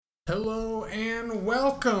Hello and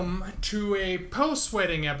welcome to a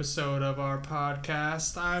post-wedding episode of our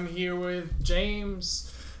podcast. I'm here with James,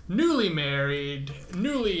 newly married,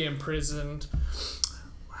 newly imprisoned.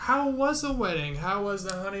 How was the wedding? How was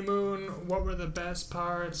the honeymoon? What were the best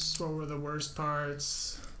parts? What were the worst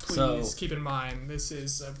parts? Please keep in mind, this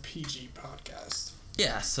is a PG podcast.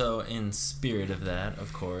 Yeah, so in spirit of that,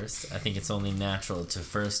 of course, I think it's only natural to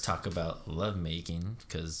first talk about lovemaking,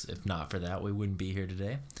 because if not for that, we wouldn't be here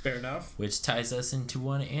today. Fair enough. Which ties us into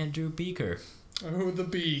one Andrew Beaker. Oh, the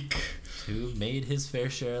beak. Who made his fair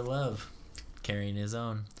share of love, carrying his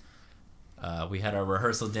own. We had our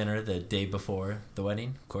rehearsal dinner the day before the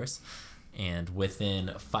wedding, of course, and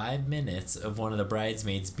within 5 minutes of one of the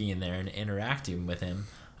bridesmaids being there and interacting with him,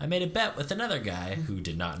 I made a bet with another guy who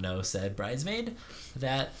did not know said bridesmaid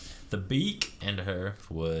that the beak and her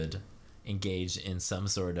would engage in some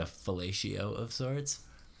sort of fellatio of sorts.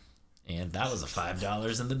 And that was a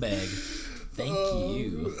 $5 in the bag. Thank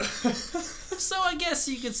you. So I guess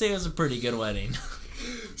you could say it was a pretty good wedding.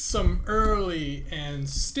 Some early and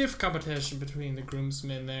stiff competition between the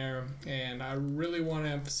groomsmen there, and I really want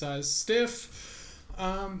to emphasize stiff.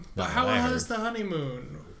 But how was the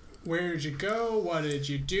honeymoon? Where did you go? What did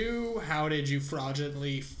you do? How did you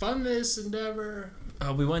fraudulently fund this endeavor?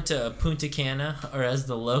 We went to Punta Cana, or as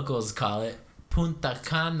the locals call it, Punta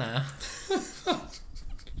Cana.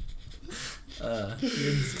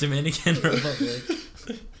 In Dominican Republic.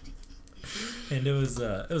 And it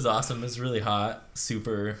was awesome. It was really hot,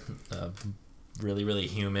 super, really, really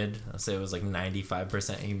humid. I'll say it was like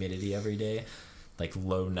 95% humidity every day. Like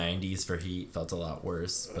low 90s for heat. Felt a lot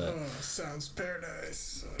worse, but sounds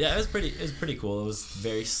paradise. Yeah, it was pretty cool. It was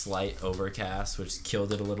very slight overcast, which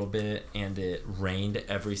killed it a little bit, and it rained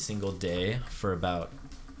every single day for about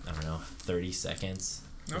 30 seconds,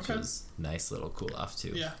 which was nice little cool off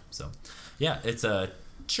too. Yeah. So, yeah, it's a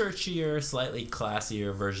churchier, slightly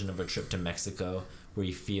classier version of a trip to Mexico where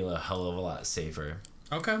you feel a hell of a lot safer.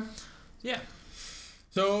 Okay. Yeah.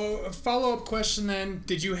 So, a follow-up question then.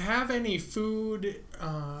 Did you have any food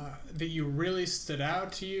that you really stood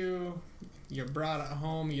out to you? You brought it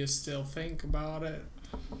home, you still think about it?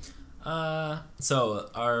 So,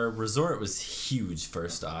 our resort was huge,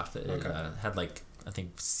 first off. It had, I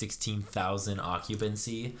think 16,000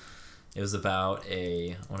 occupancy. It was about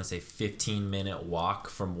a 15-minute walk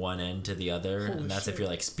from one end to the other. Holy and that's shit. If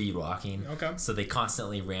you're, speed walking. Okay. So they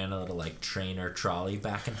constantly ran a little, train or trolley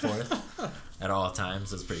back and forth at all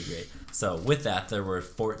times. It was pretty great. So with that, there were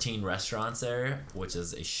 14 restaurants there, which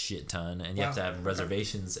is a shit ton. And you have to have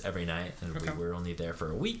reservations every night. And we were only there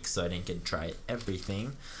for a week, so I didn't get to try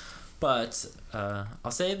everything. But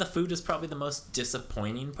I'll say the food is probably the most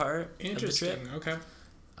disappointing part of the trip. Interesting, okay.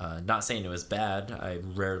 Not saying it was bad. I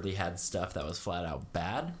rarely had stuff that was flat out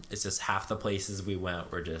bad. It's just half the places we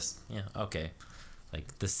went were just, okay.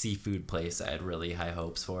 Like the seafood place I had really high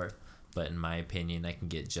hopes for. But in my opinion, I can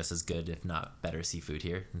get just as good, if not better, seafood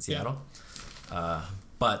here in Seattle. Yeah.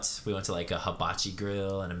 But we went to a hibachi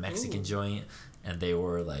grill and a Mexican joint. And they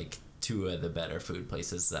were two of the better food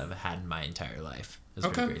places I've had in my entire life. It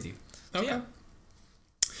was pretty crazy. Okay. So,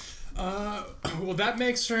 yeah. Well, that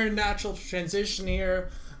makes for a natural transition here.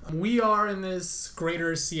 We are in this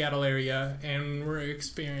greater Seattle area, and we're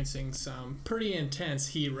experiencing some pretty intense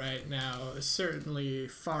heat right now, certainly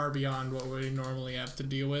far beyond what we normally have to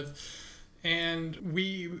deal with. And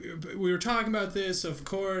we were talking about this, of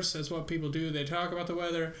course, as what people do. They talk about the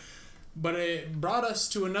weather, but it brought us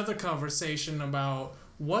to another conversation about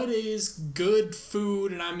what is good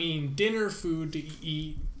food, and I mean dinner food, to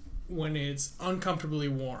eat when it's uncomfortably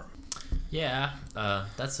warm. Yeah,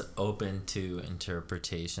 that's open to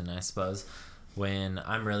interpretation, I suppose. When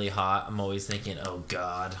I'm really hot, I'm always thinking, oh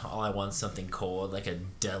God, all I want is something cold, like a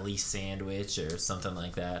deli sandwich or something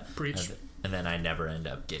like that. Preach. And then I never end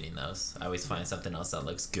up getting those. I always find something else that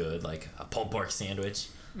looks good, like a pulled pork sandwich.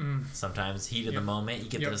 Sometimes heat of the moment, you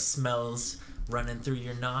get those smells running through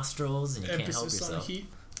your nostrils and you can't help yourself. On heat.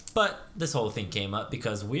 But this whole thing came up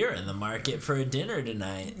because we're in the market for a dinner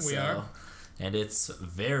tonight. We are. And it's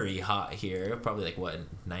very hot here. Probably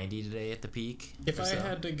 90 today at the peak? If I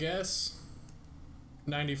had to guess,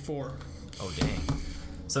 94. Oh, dang.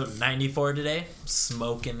 So 94 today,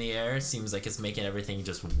 smoke in the air. Seems like it's making everything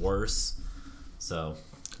just worse. So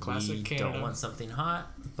Classic we Canada. don't want something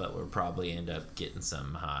hot, but we'll probably end up getting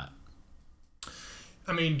some hot.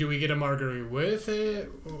 I mean, do we get a margarita with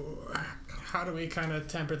it? Or how do we kind of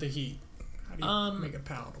temper the heat? How do you make it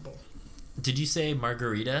palatable? Did you say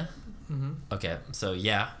margarita? Mm-hmm. Okay, so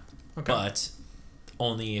yeah, but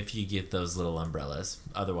only if you get those little umbrellas.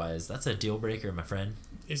 Otherwise, that's a deal breaker, my friend.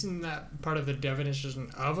 Isn't that part of the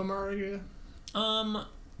definition of a margarita?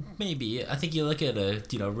 Maybe. I think you look at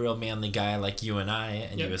a real manly guy like you and I,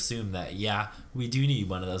 and you assume that we do need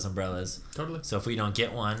one of those umbrellas. Totally. So if we don't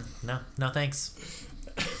get one, no thanks.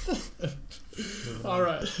 All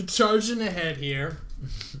right, charging ahead here.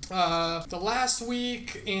 The last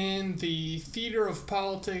week in the theater of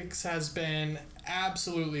politics has been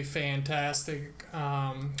absolutely fantastic.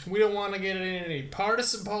 We don't want to get into any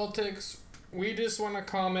partisan politics. We just want to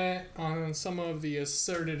comment on some of the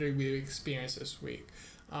absurdity we experienced this week.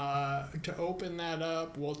 To open that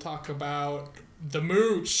up, we'll talk about the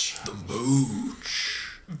Mooch. The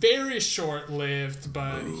Mooch. Very short-lived,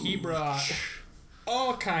 but he brought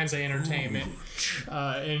all kinds of entertainment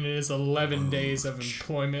in his 11 days of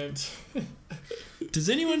employment. Does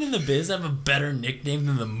anyone in the biz have a better nickname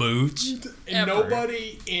than the Mooch? And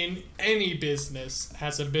nobody in any business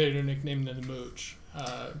has a better nickname than the Mooch.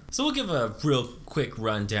 So we'll give a real quick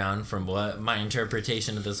rundown from what my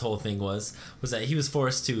interpretation of this whole thing was that he was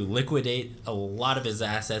forced to liquidate a lot of his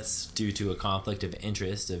assets due to a conflict of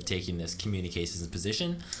interest of taking this communications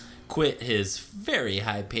position, quit his very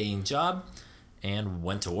high-paying job, and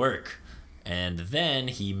went to work. And then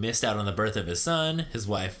he missed out on the birth of his son, his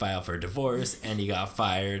wife filed for divorce, and he got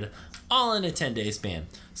fired, all in a 10-day span.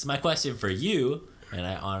 So my question for you, and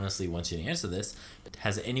I honestly want you to answer this,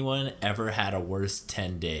 has anyone ever had a worse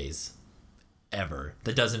 10 days? Ever.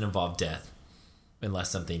 That doesn't involve death. Unless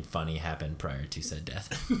something funny happened prior to said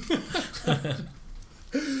death.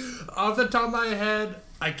 Off the top of my head,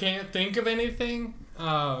 I can't think of anything.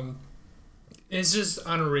 It's just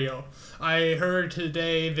unreal. I heard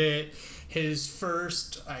today that his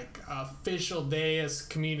first official day as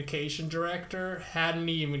communication director hadn't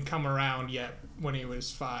even come around yet when he was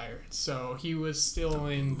fired. So he was still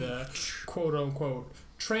in the quote-unquote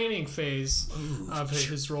training phase of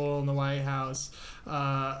his role in the White House.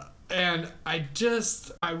 And I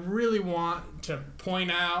really want to point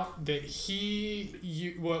out that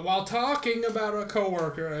while talking about a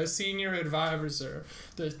coworker, a senior advisor,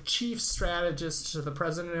 the chief strategist to the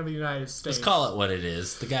President of the United States. Let's call it what it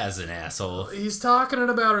is. The guy's an asshole. He's talking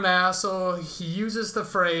about an asshole. He uses the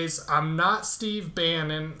phrase, "I'm not Steve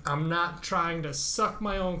Bannon. I'm not trying to suck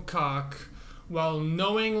my own cock," while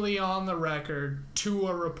knowingly on the record to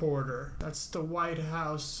a reporter. That's the White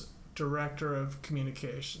House Director of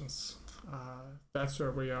Communications. That's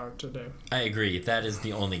where we are today. I agree. That is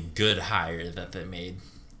the only good hire that they made.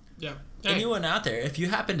 Yeah. Anyone out there, if you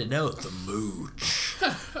happen to know the Mooch,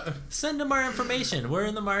 send them our information. We're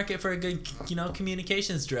in the market for a good,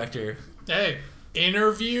 communications director. Hey,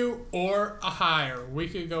 interview or a hire. We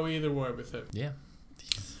could go either way with it. Yeah,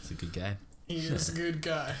 he's a good guy. He is a good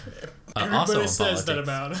guy. Everybody says that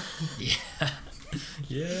about him. Yeah.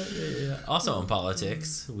 Yeah. Also in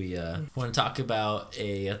politics, we want to talk about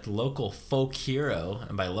a local folk hero,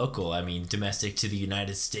 and by local, I mean domestic to the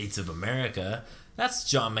United States of America. That's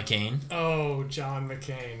John McCain. Oh, John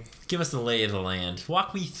McCain. Give us the lay of the land.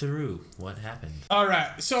 Walk me through what happened. All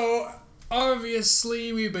right, so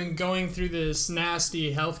obviously we've been going through this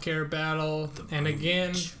nasty healthcare battle, and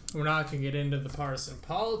again, we're not going to get into the partisan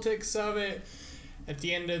politics of it. At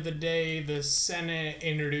the end of the day, the Senate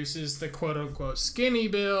introduces the quote-unquote skinny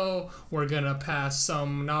bill. We're going to pass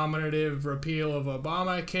some nominative repeal of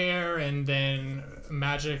Obamacare and then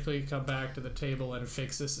magically come back to the table and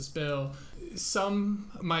fix this bill.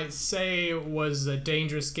 Some might say it was a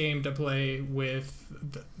dangerous game to play with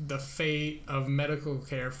the fate of medical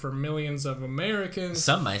care for millions of Americans.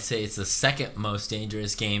 Some might say it's the second most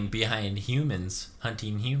dangerous game behind humans,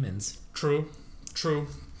 hunting humans. True.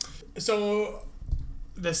 So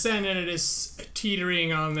the Senate is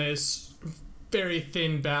teetering on this very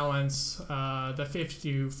thin balance, the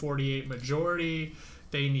 50-48 majority.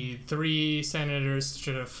 They need 3 senators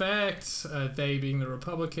to defect, they being the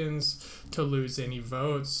Republicans, to lose any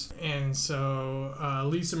votes. And so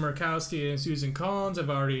Lisa Murkowski and Susan Collins have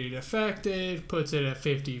already defected, puts it at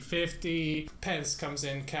 50-50. Pence comes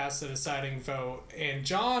in, casts the deciding vote, and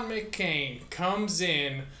John McCain comes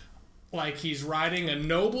in like he's riding a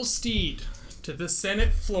noble steed to the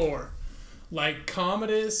Senate floor, like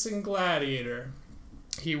Commodus and Gladiator.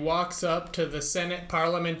 He walks up to the Senate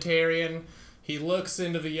parliamentarian. He looks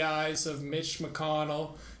into the eyes of Mitch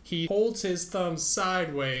McConnell. He holds his thumb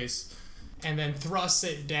sideways and then thrusts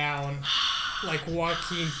it down like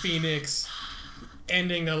Joaquin Phoenix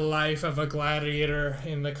ending the life of a gladiator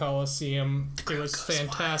in the Colosseum. It was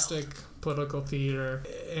fantastic political theater.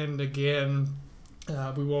 And again,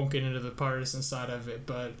 we won't get into the partisan side of it,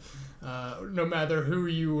 but no matter who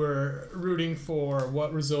you were rooting for,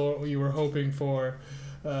 what result you were hoping for,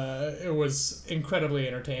 it was incredibly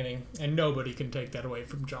entertaining, and nobody can take that away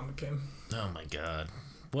from John McCain. Oh my God.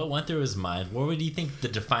 What went through his mind? What would you think the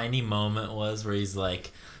defining moment was where he's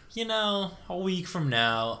like, a week from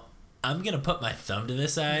now, I'm going to put my thumb to the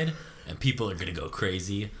side and people are going to go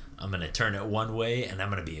crazy. I'm going to turn it one way and I'm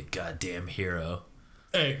going to be a goddamn hero.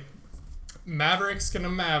 Hey, Maverick's going to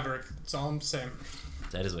Maverick. That's all I'm saying.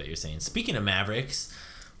 That is what you're saying. Speaking of Mavericks,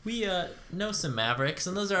 we know some Mavericks,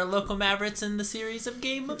 and those are our local Mavericks in the series of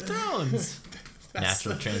Game of Thrones.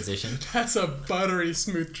 Natural transition. That's a buttery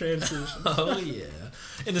smooth transition. Oh, yeah.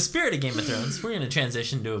 In the spirit of Game of Thrones, we're going to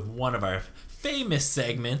transition to one of our famous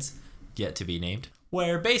segments, yet to be named,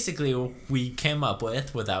 where basically we came up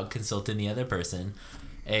with, without consulting the other person,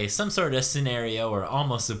 some sort of scenario, or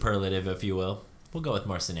almost superlative, if you will. We'll go with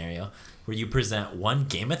more scenario, where you present one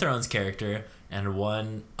Game of Thrones character and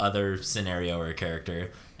one other scenario or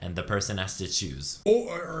character, and the person has to choose.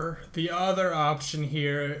 Or the other option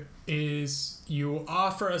here is you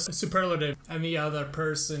offer a superlative and the other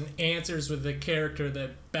person answers with the character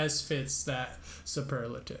that best fits that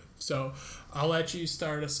superlative. So I'll let you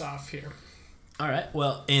start us off here. All right.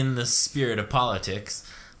 Well, in the spirit of politics,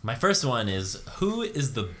 my first one is, who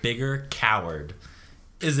is the bigger coward?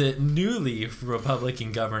 Is it newly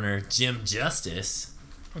Republican Governor Jim Justice,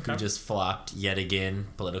 who just flopped yet again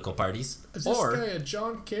political parties? Is this guy a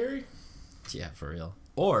John Kerry? Yeah, for real.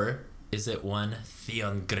 Or is it one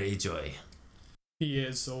Theon Greyjoy? He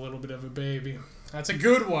is a little bit of a baby. That's a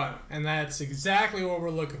good one, and that's exactly what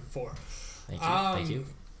we're looking for. Thank you.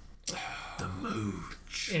 The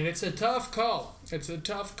Mooch. And it's a tough call.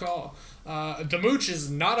 The Mooch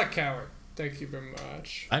is not a coward. Thank you very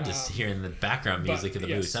much. I'm just hearing the background music of the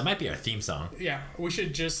Mooch. That might be our theme song. Yeah, we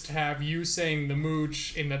should just have you saying the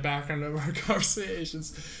Mooch in the background of our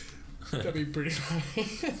conversations. That'd be pretty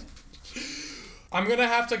funny. I'm gonna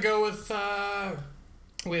have to go with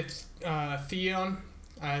Theon.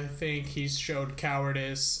 I think he's showed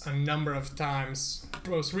cowardice a number of times.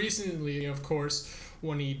 Most recently, of course,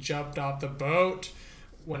 when he jumped off the boat,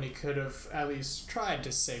 when he could have at least tried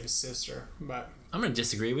to save his sister. But I'm going to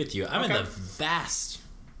disagree with you. I'm in the vast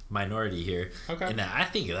minority here. Okay. And I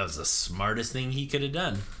think that was the smartest thing he could have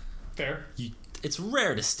done. Fair. It's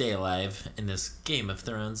rare to stay alive in this Game of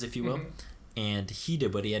Thrones, if you will. And he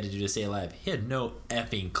did what he had to do to stay alive. He had no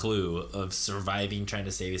effing clue of surviving trying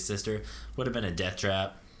to save his sister. Would have been a death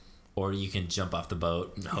trap. Or you can jump off the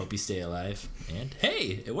boat and hope you stay alive. And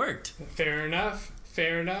hey, it worked. Fair enough.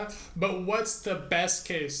 But what's the best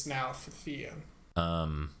case now for Theon?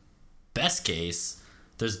 Best case.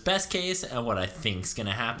 There's best case and what I think's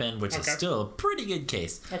gonna happen, which is still a pretty good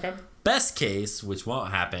case. Okay. Best case, which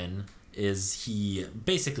won't happen, is he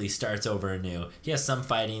basically starts over anew. He has some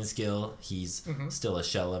fighting skill. He's still a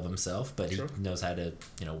shell of himself, but he knows how to,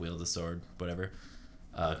 wield a sword, whatever.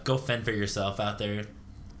 Go fend for yourself out there.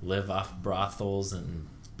 Live off brothels and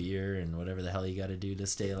beer and whatever the hell you got to do to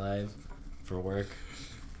stay alive for work.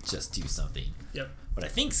 Just do something. Yep. What I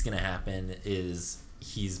think's gonna happen is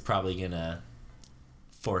he's probably gonna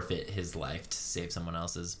forfeit his life to save someone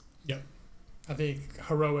else's. Yep. I think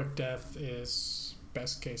heroic death is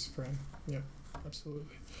best case for him. Yep.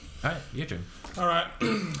 Absolutely. All right, your turn. All right.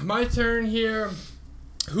 My turn here.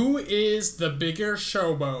 Who is the bigger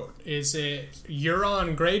showboat? Is it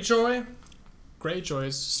Euron Greyjoy?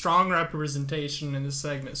 Greyjoy's strong representation in this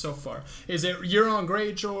segment so far. Is it Euron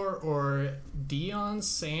Greyjoy or Deion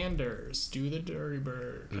Sanders? Do the Dirty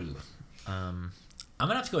Bird. I'm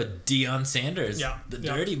gonna have to go with Deion Sanders. Yeah. The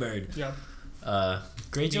Dirty Bird. Yeah.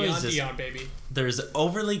 Greyjoy is just Deion, baby. There's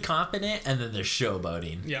overly confident and then there's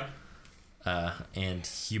showboating. Yeah. And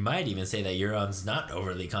you might even say that Euron's not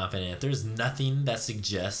overly confident. There's nothing that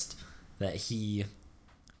suggests that he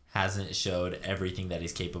hasn't showed everything that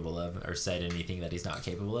he's capable of or said anything that he's not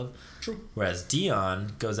capable of. True. Whereas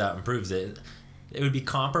Deion goes out and proves it. It would be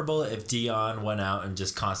comparable if Deion went out and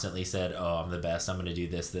just constantly said, "Oh, I'm the best. I'm going to do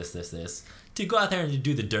this. To go out there and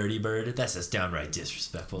do the Dirty Bird, that's just downright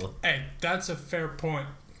disrespectful. Hey, that's a fair point.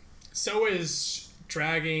 So is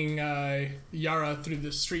dragging Yara through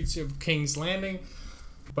the streets of King's Landing,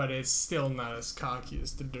 but it's still not as cocky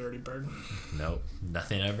as the Dirty Bird. Nope,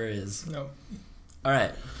 nothing ever is. Nope. All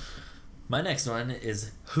right, my next one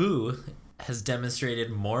is who has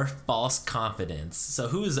demonstrated more false confidence. So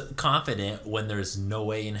who is confident when there's no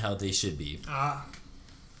way in hell they should be?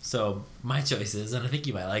 So my choices, and I think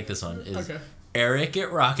you might like this one, is Eric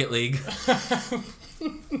at Rocket League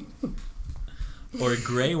or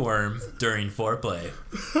Grey Worm during foreplay.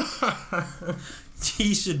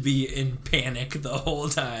 He should be in panic the whole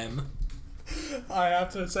time. I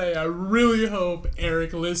have to say, I really hope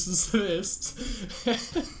Eric listens to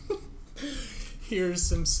this. Hears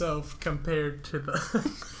himself compared to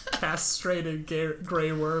the castrated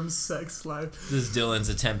Grey Worm's sex life. This is Dylan's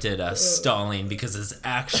attempt at stalling because it's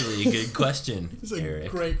actually a good question. It's a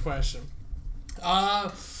Eric. great question.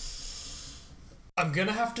 I'm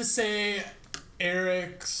gonna have to say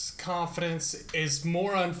Eric's confidence is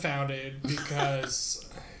more unfounded because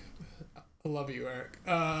I love you, Eric.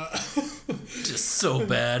 Just so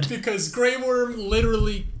bad. Because Grey Worm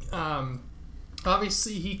literally,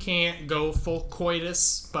 obviously he can't go full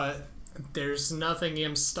coitus, but there's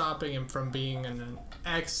nothing stopping him from being an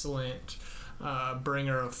excellent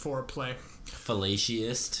bringer of foreplay.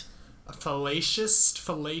 Fallacious. Fallacioist.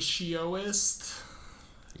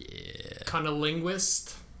 Yeah.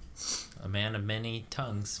 Cunnilinguist. A man of many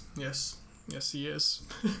tongues. Yes, he is.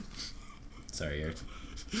 Sorry, Eric.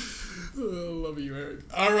 Love you, Eric.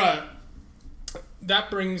 All right,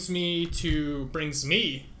 that brings me to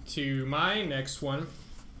my next one,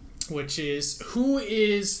 which is who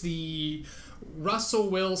is the Russell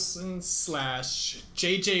Wilson /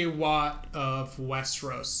 JJ Watt of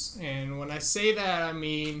Westeros? And when I say that, I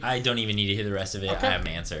mean I don't even need to hear the rest of it. Okay. I have an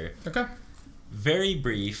answer. Okay. Very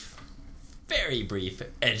brief.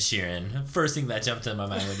 Ed Sheeran. First thing that jumped in my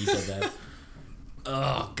mind when you said that.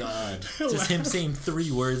 Oh, God. Just him saying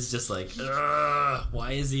 3 words just like,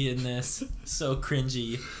 why is he in this? So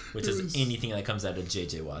cringy, which is anything that comes out of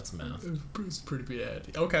JJ Watt's mouth. It's pretty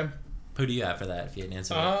bad. Okay. Who do you have for that if you had an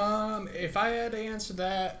answer? If I had to answer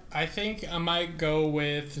that, I think I might go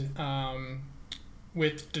with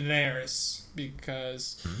Daenerys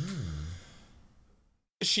because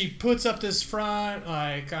she puts up this front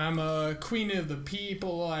like I'm a queen of the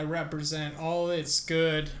people. I represent all that's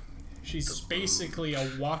good. She's basically a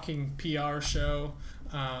walking PR show,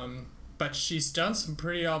 but she's done some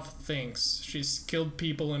pretty awful things. She's killed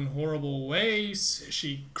people in horrible ways.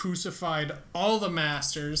 She crucified all the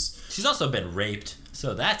masters. She's also been raped,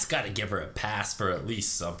 so that's got to give her a pass for at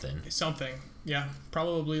least something. Yeah.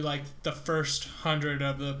 Probably like the first 100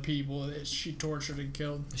 of the people that she tortured and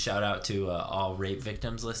killed. Shout out to all rape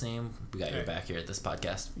victims listening. We got your back here at this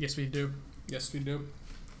podcast. Yes, we do.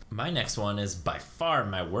 My next one is by far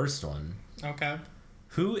my worst one. Okay.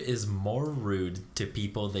 Who is more rude to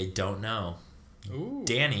people they don't know? Ooh.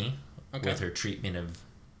 Dany, with her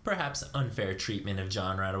perhaps unfair treatment of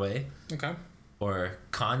Jon right away. Okay. Or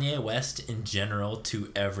Kanye West in general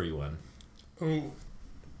to everyone. Ooh.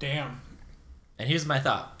 Damn. And here's my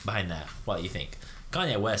thought behind that, what you think.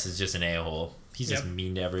 Kanye West is just an a-hole. He's just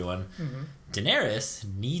mean to everyone. Mm-hmm. Daenerys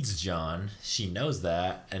needs Jon. She knows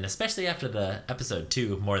that. And especially after the episode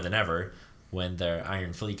 2, more than ever, when their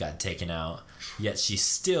Iron Fleet got taken out. Yet she's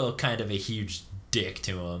still kind of a huge dick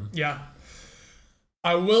to him. Yeah.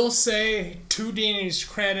 I will say, to Dany's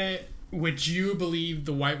credit, would you believe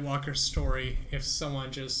the White Walker story if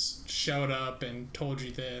someone just showed up and told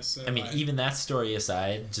you this? I mean, even that story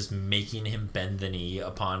aside, just making him bend the knee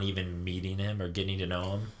upon even meeting him or getting to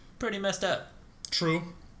know him, pretty messed up. True.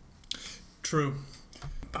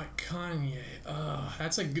 By Kanye.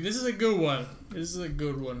 This is a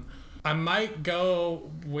good one. I might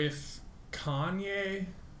go with Kanye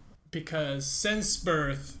because since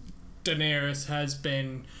birth, Daenerys has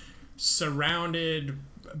been surrounded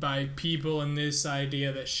by people in this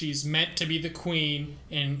idea that she's meant to be the queen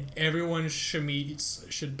and everyone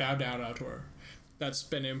should bow down to her. That's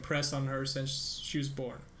been impressed on her since she was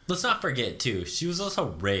born. Let's not forget, too, she was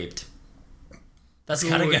also raped. That's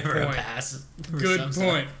gotta give her a pass. Good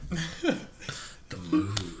point. The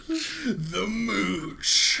mooch. The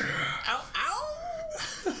mooch. Ow, ow.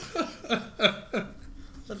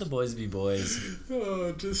 Let the boys be boys.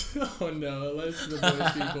 Oh no, let the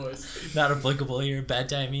boys be boys. Not applicable here. Bad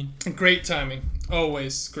timing. Great timing.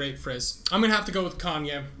 Always great phrase. I'm gonna have to go with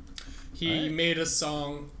Kanye. He made a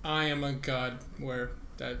song, I Am a God, where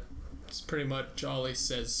that's pretty much all he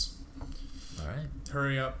says. Alright.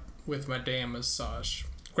 Hurry up with my damn massage.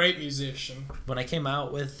 Great musician. When I came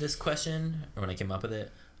out with this question, or when I came up with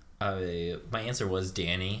it, my answer was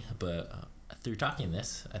Dany, but through talking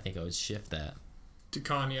this, I think I would shift that. To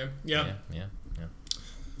Kanye. Yeah.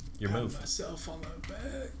 Your move. Pat myself on the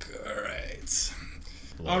back.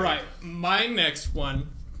 All right. My next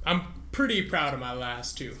one. I'm pretty proud of my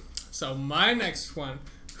last two. So my next one.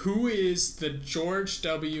 Who is the George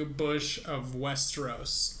W. Bush of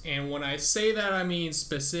Westeros? And when I say that, I mean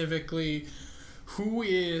specifically who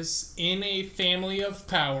is in a family of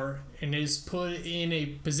power and is put in a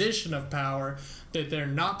position of power that they're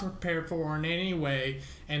not prepared for in any way,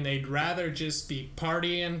 and they'd rather just be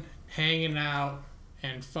partying, hanging out,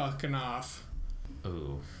 and fucking off.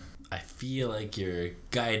 Ooh. I feel like you're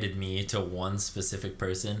guided me to one specific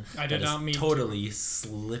person. I did not mean totally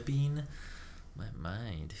slipping my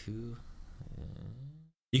mind. Who?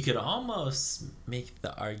 You could almost make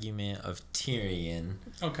the argument of Tyrion,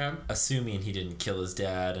 Okay. assuming he didn't kill his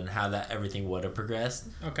dad and how that everything would have progressed.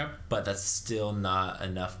 Okay. But that's still not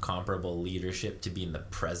enough comparable leadership to being the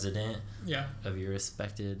president of your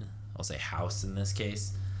respected, I'll say, house in this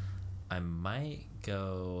case. I might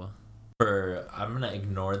go for, I'm going to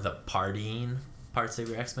ignore the partying parts of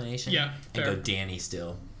your explanation. Yeah, and fair. go Dany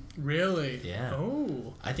still. Really? Yeah.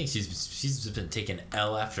 Oh. I think she's been taking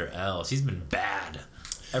L after L. She's been bad.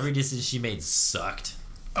 Every decision she made sucked.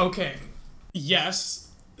 Okay.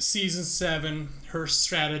 Yes, season 7, her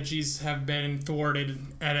strategies have been thwarted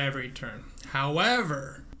at every turn.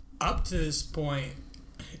 However, up to this point,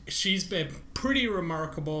 she's been pretty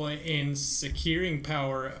remarkable in securing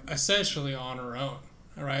power essentially on her own.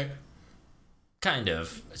 All right? Kind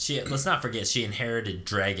of. Let's not forget she inherited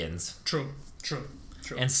dragons. True.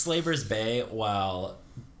 And Slaver's Bay, while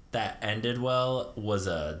that ended well, was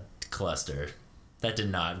a cluster. That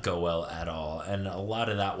did not go well at all. And a lot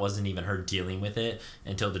of that wasn't even her dealing with it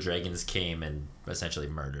until the dragons came and essentially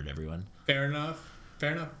murdered everyone. Fair enough.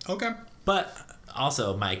 Okay. But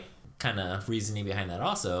also, my kind of reasoning behind that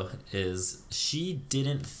also is she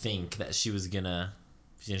didn't think that she was gonna...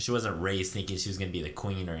 she wasn't raised thinking she was going to be the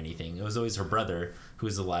queen or anything. It was always her brother, who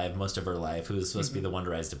was alive most of her life, who was supposed to be the one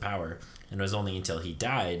to rise to power. And it was only until he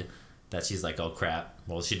died that she's like, oh crap.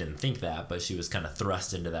 Well, she didn't think that, but she was kind of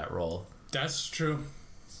thrust into that role. That's true.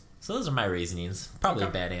 So those are my reasonings. Probably a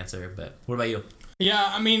bad answer, but what about you? Yeah,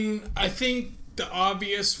 I mean, I think the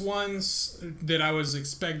obvious ones that I was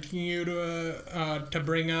expecting you to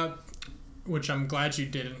bring up, which I'm glad you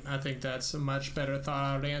didn't, I think that's a much better thought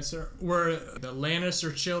out answer, were the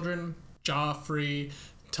Lannister children, Joffrey,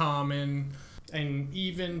 Tommen, and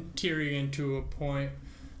even Tyrion to a point.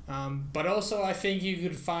 But also I think you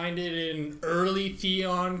could find it in early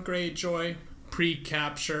Theon Greyjoy,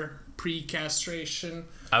 pre-capture, pre-castration.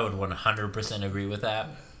 I would 100% agree with that.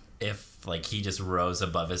 If like he just rose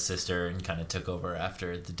above his sister and kind of took over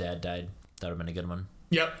after the dad died, that would have been a good one.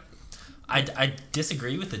 Yep. I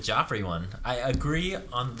disagree with the Joffrey one. I agree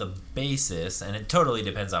on the basis, and it totally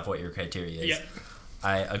depends off what your criteria is. Yep.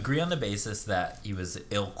 I agree on the basis that he was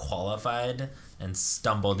ill-qualified and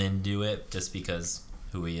stumbled into it just because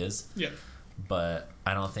who he is. Yep. But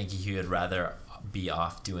I don't think he would rather be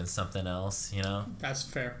off doing something else, you know? That's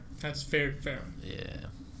fair. That's very fair. Yeah.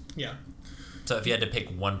 Yeah. So if you had to pick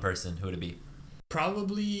one person, who would it be?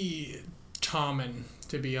 Probably Tommen,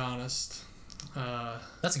 to be honest.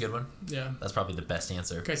 That's a good one. Yeah. That's probably the best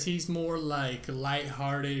answer. Because he's more like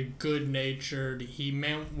lighthearted, good-natured. He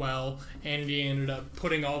meant well, and he ended up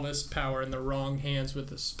putting all this power in the wrong hands with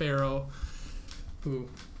the Sparrow, who,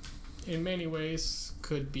 in many ways,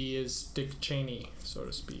 could be his Dick Cheney, so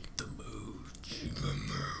to speak. The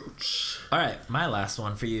Mooch. All right, my last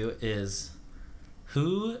one for you is,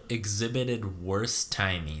 who exhibited worse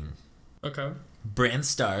timing? Okay. Bran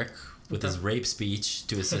Stark with his rape speech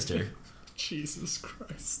to his sister. Jesus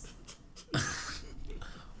Christ.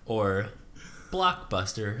 Or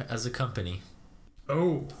Blockbuster as a company.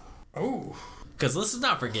 Oh. Because let's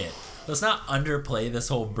not forget, let's not underplay this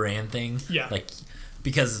whole Bran thing. Yeah.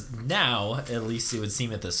 Because now, at least it would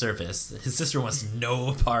seem at the surface, his sister wants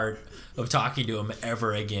no part of talking to him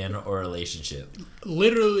ever again or a relationship.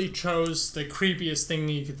 Literally chose the creepiest thing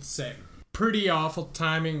you could say. Pretty awful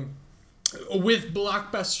timing. With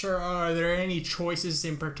Blockbuster, are there any choices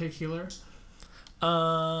in particular?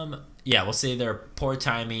 Yeah, we'll say their poor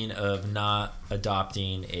timing of not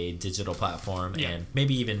adopting a digital platform and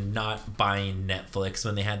maybe even not buying Netflix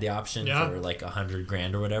when they had the option for like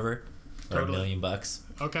 $100,000 or whatever, or $1 million.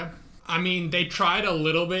 Okay. I mean, they tried a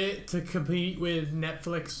little bit to compete with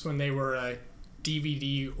Netflix when they were a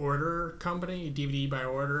DVD order company, DVD by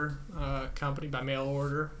order company, by mail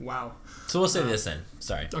order. Wow. So we'll say this then.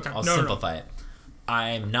 Sorry. Okay. I'll simplify it.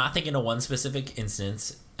 I'm not thinking of one specific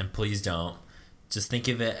instance, and please don't. Just think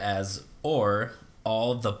of it as, or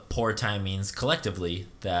all the poor timings collectively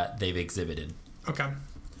that they've exhibited. Okay.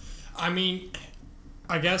 I mean,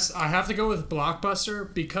 I guess I have to go with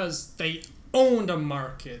Blockbuster because they owned a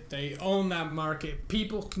market. They owned that market.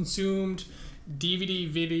 People consumed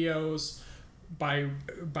DVD videos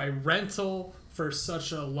by rental for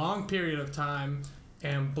such a long period of time,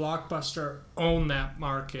 and Blockbuster owned that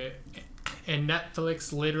market. And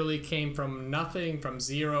Netflix literally came from nothing, from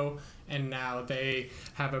zero, and now they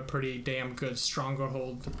have a pretty damn good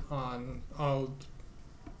stronghold on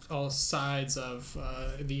all sides of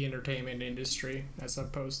the entertainment industry, as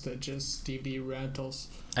opposed to just DVD rentals.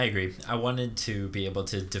 I agree. I wanted to be able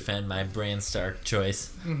to defend my Bran Stark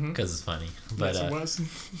choice because it's funny, but yes, it was.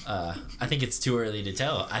 I think it's too early to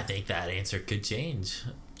tell. I think that answer could change.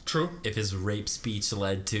 True. If his rape speech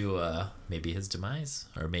led to maybe his demise,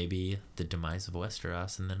 or maybe the demise of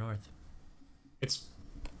Westeros in the north. It's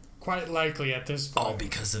quite likely at this point. All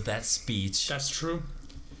because of that speech. That's true.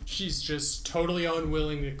 She's just totally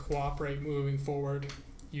unwilling to cooperate moving forward.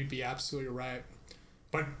 You'd be absolutely right.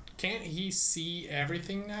 But can't he see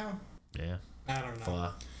everything now? Yeah. I don't know.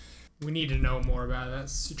 Flaw. We need to know more about that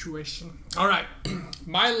situation. All right.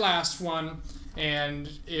 My last one, and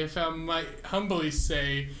if I might humbly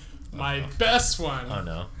say, my best one. Oh,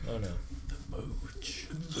 no. The Mooch.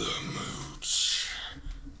 The Mooch.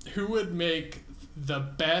 Who would make the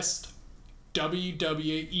best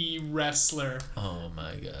WWE wrestler Oh,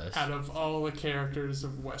 my gosh. out of all the characters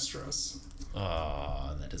of Westeros?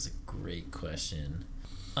 Oh, that is a great question.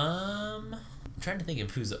 I'm trying to think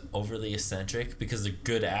of who's overly eccentric, because they're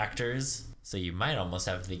good actors, so you might almost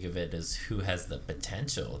have to think of it as who has the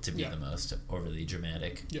potential to be the most overly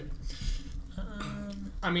dramatic. Yep.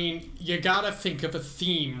 I mean, you gotta think of a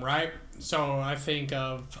theme, right? So I think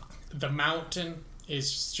of the Mountain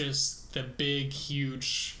is just the big,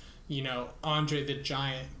 huge, Andre the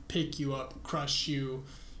Giant, pick you up, crush you,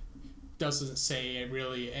 doesn't say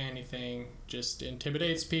really anything, just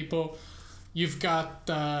intimidates people. You've got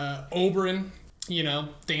Oberyn,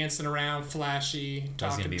 dancing around, flashy,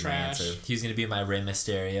 talking trash. He's going to be my Rey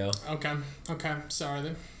Mysterio. Okay, sorry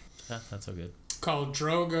then. That's so good. Called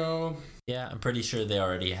Drogo. Yeah, I'm pretty sure they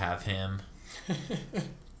already have him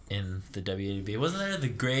in the WWE. Wasn't there the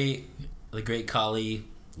great Khali,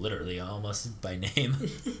 literally almost by name?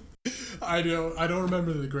 I don't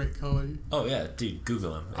remember the Great Khali. Oh yeah, dude,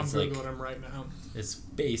 Google him. I'm Googling him right now. It's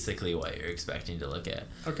basically what you're expecting to look at.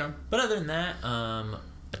 Okay. But other than that,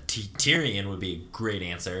 Tyrion would be a great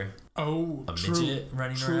answer. Oh, a midget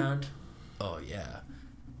running around. Oh yeah.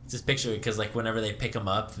 Just picture it, because whenever they pick him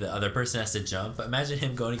up, the other person has to jump. Imagine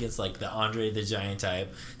him going against the Andre the Giant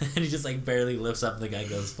type, and he just barely lifts up and the guy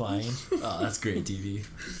goes flying. Oh, that's great TV.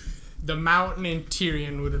 The Mountain and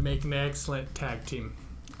Tyrion would make an excellent tag team.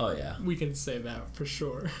 Oh yeah. We can say that for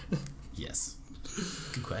sure. Yes.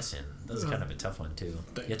 Good question. That was kind of a tough one too.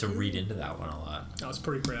 You have to read into that one a lot. I was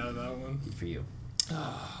pretty proud of that one. Good for you.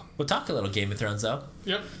 We'll talk a little Game of Thrones though.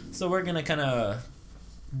 Yep. So we're gonna kind of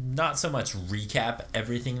not so much recap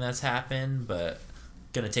everything that's happened, but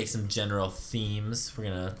gonna take some general themes. We're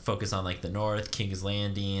gonna focus on the North, King's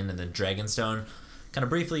Landing, and then Dragonstone. Kind of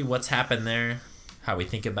briefly what's happened there, how we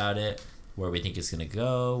think about it, where we think it's gonna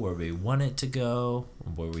go, where we want it to go,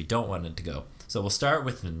 where we don't want it to go. So we'll start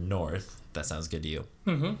with the North, if that sounds good to you.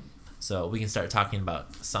 Mm-hmm. So we can start talking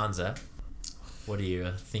about Sansa. What are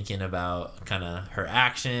you thinking about kind of her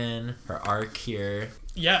action, her arc here?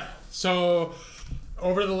 Yeah, so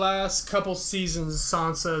over the last couple seasons,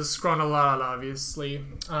 Sansa's grown a lot, obviously.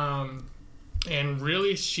 And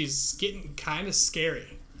really, she's getting kind of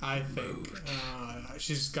scary, I think.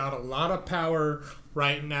 She's got a lot of power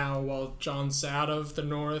right now while Jon's out of the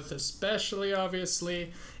North, especially,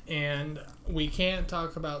 obviously. And we can't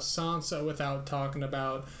talk about Sansa without talking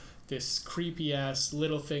about this creepy-ass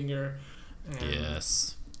Littlefinger. And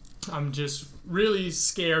yes. I'm just really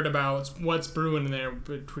scared about what's brewing in there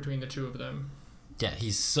between the two of them. Yeah,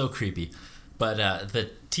 he's so creepy. But the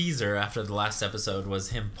teaser after the last episode was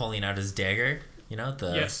him pulling out his dagger.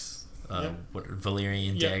 Yes.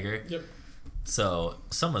 Valyrian dagger. Yep. So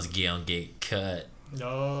someone's gonna get cut.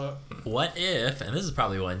 No. What if, and this is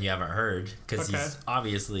probably one you haven't heard, because he's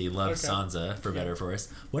obviously loves Sansa, for better or for worse.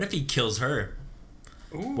 What if he kills her?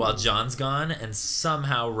 Ooh. While Jon's gone and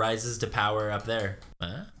somehow rises to power up there?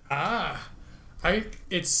 Huh?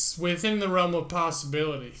 It's within the realm of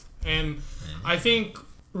possibility. And I think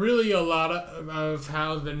really a lot of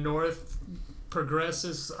how the North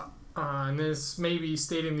progresses, and this may be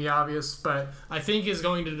stating the obvious, but I think is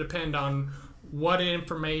going to depend on what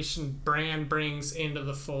information Bran brings into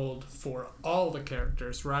the fold for all the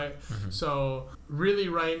characters, right? Mm-hmm. So really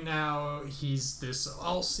right now he's this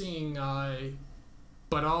all-seeing eye,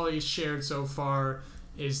 but all he's shared so far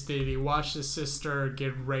is that he watched his sister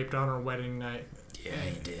get raped on her wedding night. Yeah,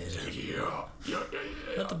 he did. Yeah.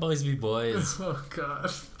 Let the boys be boys. Oh,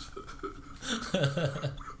 God.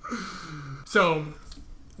 So,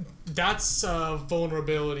 that's a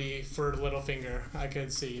vulnerability for Littlefinger, I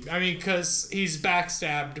could see. I mean, because he's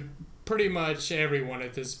backstabbed pretty much everyone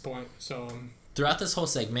at this point, so... Throughout this whole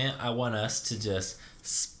segment, I want us to just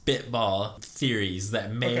spitball theories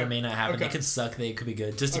that may or may not happen. They could suck, they could be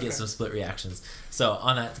good, just to get some split reactions. So,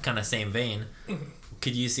 on that kind of same vein...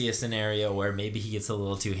 Could you see a scenario where maybe he gets a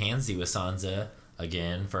little too handsy with Sansa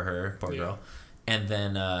again for her, poor girl, and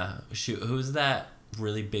then who's that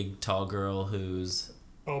really big tall girl who's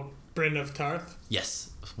Brienne of Tarth.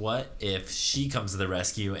 Yes. What if she comes to the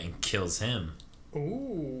rescue and kills him?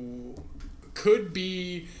 Ooh. Could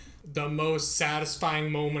be the most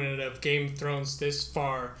satisfying moment of Game of Thrones this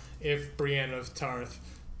far if Brienne of Tarth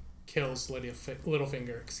kills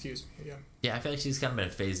Littlefinger. Excuse me. Yeah. Yeah, I feel like she's kind of been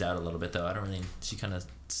phased out a little bit, though. I don't really... She kind of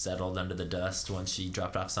settled under the dust once she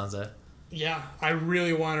dropped off Sansa. Yeah, I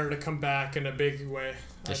really want her to come back in a big way.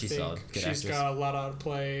 Yeah, she's solid. Good She's actress. got a lot on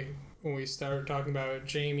play when we start talking about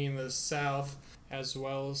Jaime in the South, as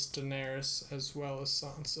well as Daenerys, as well as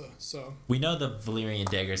Sansa. So We know the Valyrian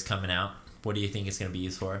dagger's coming out. What do you think it's going to be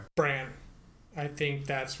used for? Bran. I think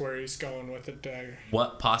that's where he's going with the dagger.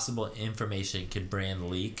 What possible information could Bran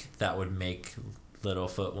leak that would make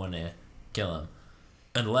Littlefoot want to kill him?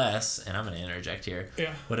 Unless, and I'm going to interject here,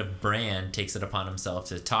 what if Bran takes it upon himself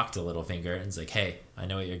to talk to Littlefinger and is like, hey, I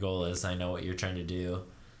know what your goal is, I know what you're trying to do,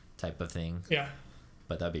 type of thing. Yeah.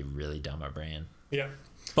 But that'd be really dumb of Bran. Yeah.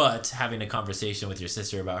 But having a conversation with your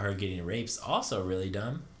sister about her getting raped also really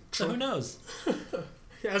dumb. So who knows?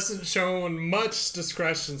 He hasn't shown much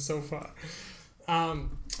discretion so far.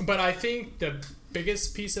 But I think the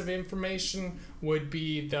biggest piece of information would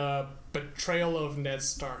be the betrayal of Ned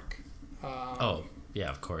Stark. Yeah,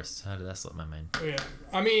 of course. How did that slip my mind? Yeah.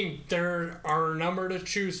 I mean, there are a number to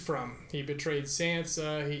choose from. He betrayed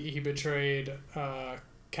Sansa. He betrayed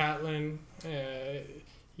Catelyn.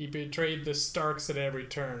 He betrayed the Starks at every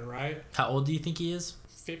turn, right? How old do you think he is?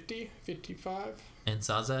 50? 55? And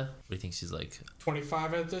Sansa? What do you think she's like?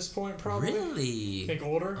 25 at this point, probably. Really? I think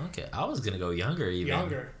older. Okay, I was gonna go younger even.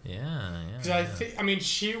 Younger. Yeah. Because I mean,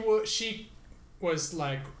 she was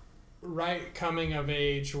like right coming of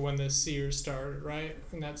age when the Seers started, right?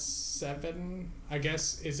 And that's 7, I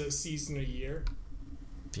guess, is a season a year.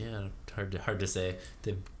 Yeah, hard to say.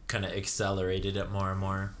 They've kind of accelerated it more and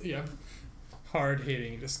more. Yeah. Hard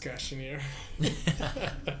hitting discussion here.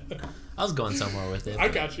 I was going somewhere with it. I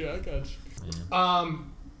got you. Yeah.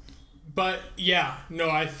 But yeah, no,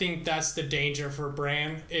 I think that's the danger for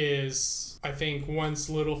Bran is I think once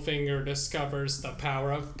Littlefinger discovers the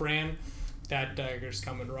power of Bran, that dagger's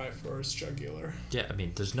coming right for his jugular. Yeah, I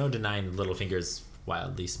mean, there's no denying Littlefinger's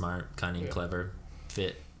wildly smart, cunning, clever,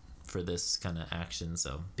 fit for this kind of action,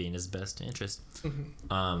 so being his best interest.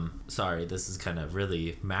 Sorry, this is kind of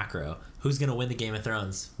really macro. Who's gonna win the Game of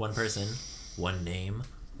Thrones? One person, one name,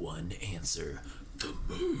 one answer. The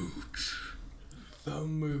Mooch. The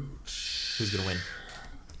Mooch. Who's gonna win?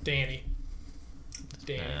 Danny.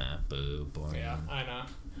 Boo, boring. Yeah, I know.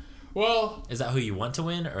 Well, is that who you want to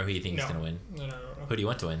win, or who you think is gonna win? No. Who do you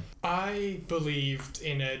want to win? I believed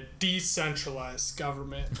in a decentralized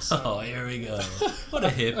government. So. Oh, here we go. What a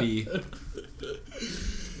hippie.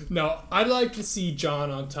 No, I'd like to see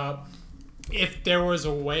Jon on top. If there was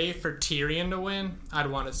a way for Tyrion to win, I'd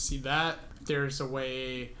want to see that. There's a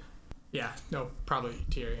way... Yeah, no, probably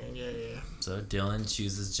Tyrion. Yeah. So Dylan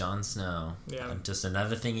chooses Jon Snow. Yeah. Just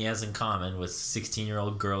another thing he has in common with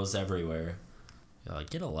 16-year-old girls everywhere. You're like,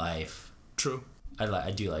 get a life. True.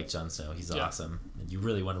 I do like Jon Snow. He's awesome. You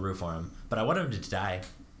really want to root for him. But I want him to die.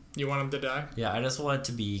 You want him to die? Yeah, I just want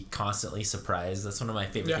to be constantly surprised. That's one of my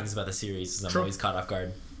favorite things about the series is I'm always caught off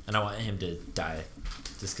guard. And I want him to die.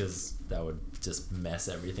 Just because that would just mess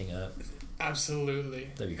everything up. Absolutely.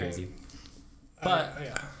 That'd be crazy. But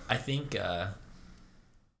I think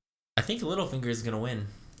Littlefinger is gonna win.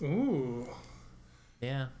 Ooh.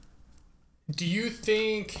 Yeah. Do you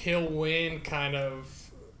think he'll win kind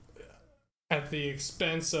of at the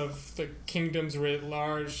expense of the kingdoms writ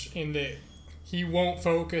large in that he won't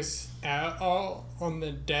focus at all on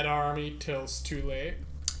the dead army till it's too late?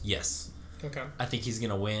 Yes. Okay. I think he's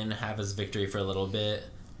gonna win, have his victory for a little bit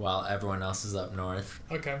while everyone else is up north.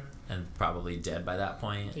 Okay. And probably dead by that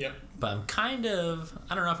point. Yep. But I don't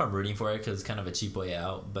know if I'm rooting for it because it's kind of a cheap way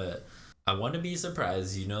out, but I want to be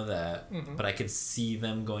surprised, you know that. Mm-hmm. But I could see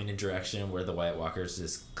them going a direction where the White Walkers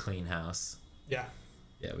just clean house. Yeah.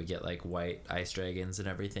 Yeah, we get like white ice dragons and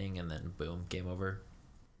everything, and then boom, game over.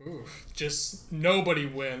 Ooh, just nobody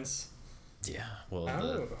wins. Yeah, well,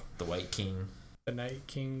 the White King. The Night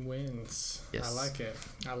King wins. Yes.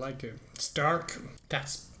 I like it. Stark,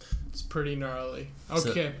 it's pretty gnarly.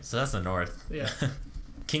 Okay. So that's the north. Yeah.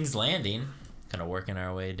 King's Landing, kind of working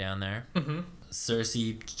our way down there. Mm-hmm.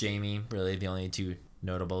 Cersei, Jaime, really the only two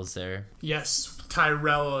notables there. Yes,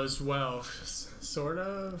 Tyrell as well. Sort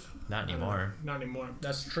of. Not anymore. Not anymore.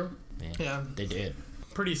 That's true. Yeah. They did.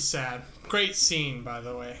 Pretty sad. Great scene, by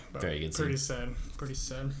the way. Very good scene. Pretty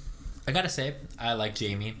sad. I gotta say, I like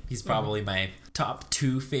Jaime. He's probably my top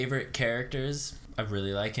 2 favorite characters. I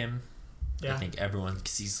really like him. Yeah. I think everyone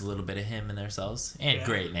sees a little bit of him in themselves. And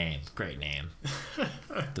great name.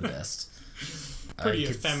 The best. Pretty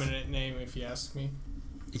effeminate name, if you ask me.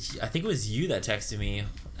 I think it was you that texted me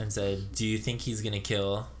and said, "Do you think he's gonna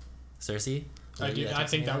kill Cersei?" I do. I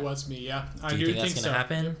think that was me. Yeah, do you think that's gonna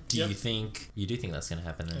happen? Yep. Do you think that's gonna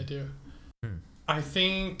happen? Then? I do. I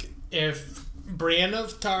think if Brienne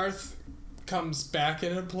of Tarth comes back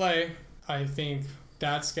into play, I think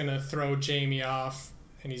that's gonna throw Jaime off,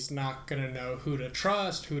 and he's not gonna know who to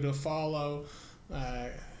trust, who to follow.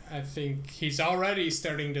 I think he's already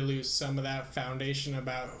starting to lose some of that foundation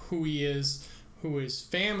about who he is, who his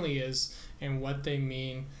family is, and what they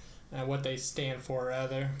mean, and what they stand for,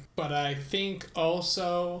 rather. But I think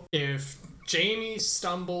also if Jaime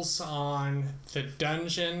stumbles on the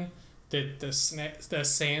dungeon that the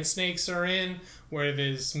sand snakes are in, where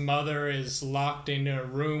his mother is locked into a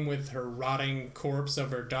room with her rotting corpse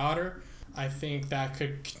of her daughter, I think that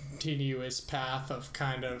could continue his path of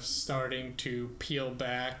kind of starting to peel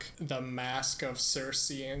back the mask of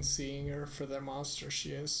Cersei and seeing her for the monster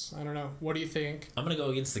she is. I don't know. What do you think? I'm going to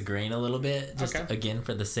go against the grain a little bit, just again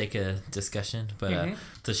for the sake of discussion. But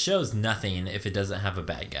the show's nothing if it doesn't have a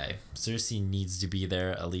bad guy. Cersei needs to be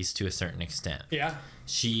there at least to a certain extent. Yeah.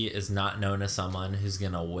 She is not known as someone who's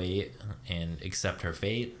going to wait and accept her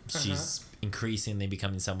fate. She's increasingly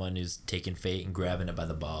becoming someone who's taking fate and grabbing it by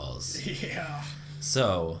the balls. Yeah.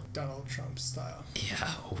 So Donald Trump style. Yeah.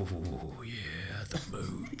 Oh yeah, the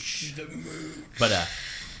mooch. The mooch. But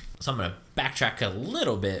so I'm gonna backtrack a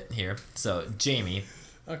little bit here. So Jaime.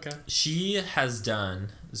 Okay. She has done,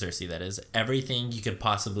 Cersei that is, everything you could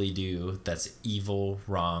possibly do that's evil,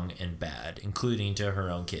 wrong, and bad, including to her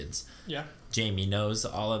own kids. Yeah. Jaime knows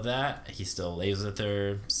all of that. He still lays with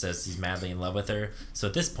her, says he's madly in love with her. So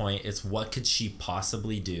at this point, it's what could she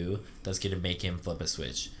possibly do that's going to make him flip a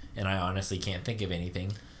switch? And I honestly can't think of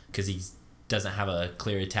anything because he doesn't have a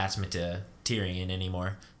clear attachment to Tyrion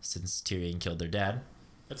anymore since Tyrion killed their dad.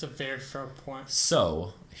 That's a very fair point.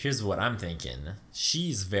 So here's what I'm thinking.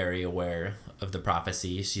 She's very aware of the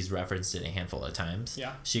prophecy. She's referenced it a handful of times.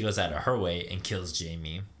 Yeah. She goes out of her way and kills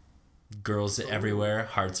Jaime. Girls everywhere,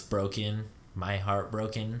 hearts broken. My heart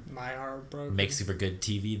broken. My heart broken. Makes for good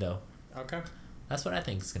TV, though. Okay. That's what I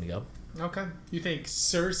think is going to go. Okay. You think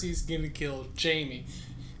Cersei's going to kill Jaime.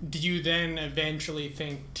 Do you then eventually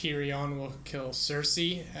think Tyrion will kill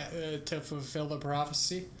Cersei to fulfill the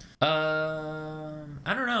prophecy? I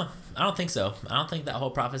don't know. I don't think so. I don't think that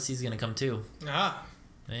whole prophecy is going to come true. Ah.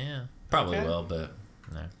 Yeah. Probably will, but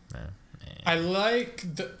no. I like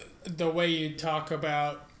the way you talk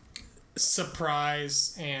about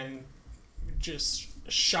surprise and just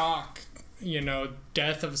shock,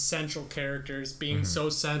 death of central characters being so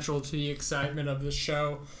central to the excitement of the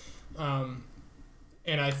show.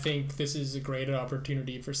 And I think this is a great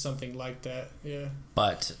opportunity for something like that. Yeah.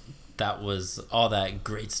 But that was all that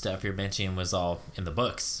great stuff you're mentioning was all in the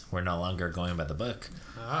books. We're no longer going by the book.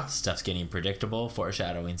 Stuff's getting predictable.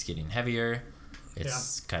 Foreshadowing's getting heavier.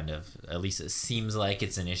 It's kind of, at least it seems like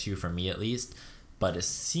it's an issue for me at least. But it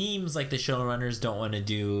seems like the showrunners don't want to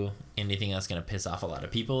do anything that's going to piss off a lot of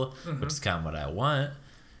people, which is kind of what I want.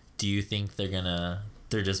 Do you think they're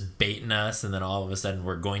just baiting us and then all of a sudden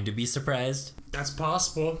we're going to be surprised? That's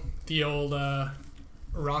possible. The old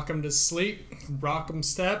rock 'em to sleep, rock 'em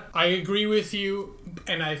step. I agree with you,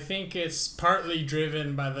 and I think it's partly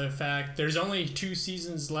driven by the fact there's only 2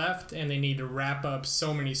 seasons left and they need to wrap up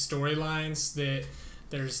so many storylines that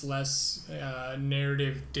there's less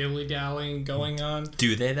narrative dilly-dallying going on.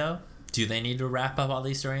 Do they, though? Do they need to wrap up all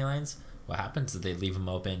these storylines? What happens if they leave them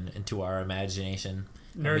open into our imagination?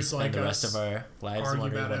 Nerds we spend like the us rest of our lives argue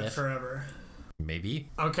wondering about what it if. forever. Maybe.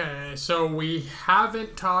 Okay, so we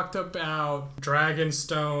haven't talked about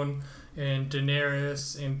Dragonstone and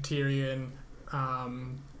Daenerys and Tyrion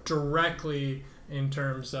directly in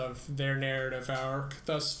terms of their narrative arc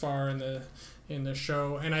thus far in the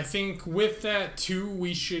show. And I think with that too,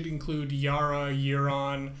 we should include Yara,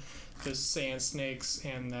 Euron, the Sand Snakes,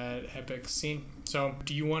 and that epic scene. So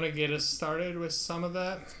do you want to get us started with some of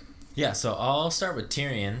that? Yeah, so I'll start with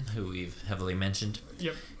Tyrion, who we've heavily mentioned.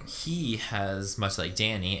 Yep. He has, much like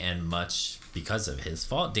Dany, and much because of his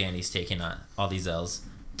fault, Dany's taking on all these L's,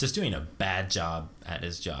 just doing a bad job at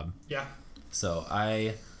his job. Yeah. So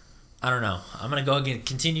I don't know. I'm gonna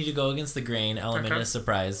continue to go against the grain element of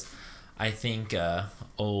surprise. I think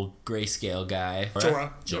old grayscale guy,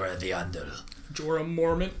 Jorah the Andal, Jorah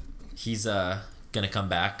Mormont. He's gonna come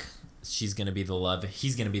back. He's gonna be the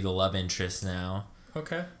love interest now.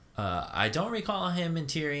 Okay. I don't recall him and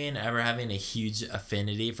Tyrion ever having a huge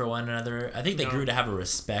affinity for one another. I think they grew to have a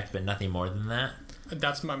respect, but nothing more than that.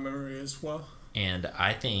 That's my memory as well. And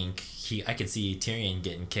I think I could see Tyrion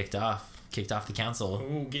getting kicked off the council.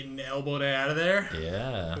 Ooh, getting elbowed out of there.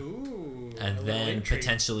 Yeah. Ooh. And then intrigue.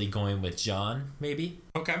 potentially going with Jon, maybe.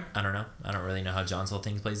 Okay. I don't know. I don't really know how Jon's whole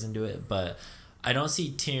thing plays into it, but I don't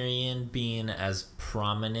see Tyrion being as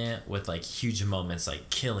prominent with like huge moments like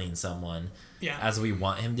killing someone as we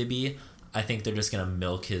want him to be. I think they're just gonna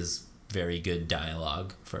milk his very good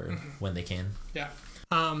dialogue for when they can. Yeah.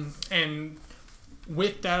 And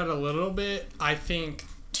with that a little bit, I think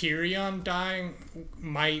Tyrion dying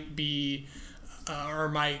might be or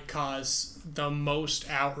might cause the most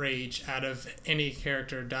outrage out of any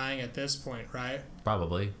character dying at this point, right?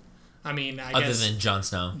 Probably. I mean, I Other guess than Jon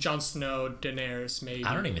Snow. Jon Snow, Daenerys, maybe.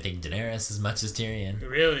 I don't even think Daenerys as much as Tyrion.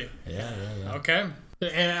 Really? Yeah. Okay.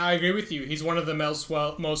 And I agree with you. He's one of the most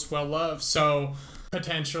well-loved. So,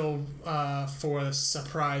 potential for a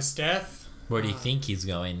surprise death. Where do you think he's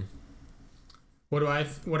going? What do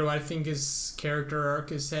I think his character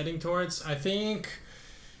arc is heading towards?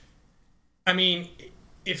 I mean,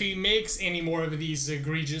 if he makes any more of these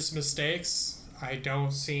egregious mistakes, I don't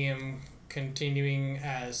see him continuing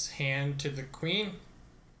as hand to the queen.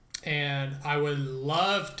 And I would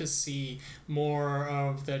love to see more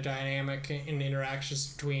of the dynamic and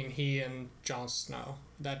interactions between he and Jon Snow.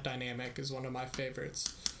 That dynamic is one of my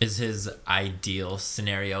favorites. Is his ideal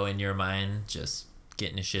scenario in your mind just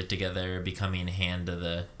getting his shit together, becoming hand to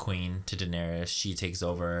the queen, to Daenerys, she takes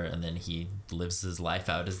over, and then he lives his life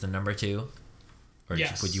out as the number 2? Or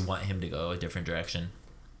yes. Would you want him to go a different direction?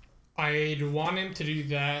 I'd want him to do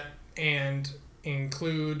that and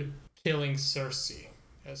include killing Cersei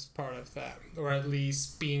as part of that, or at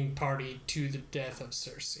least being party to the death of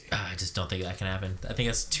Cersei. I just don't think that can happen. I think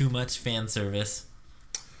that's too much fan service.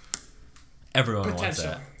 Everyone wants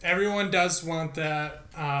that. Everyone does want that.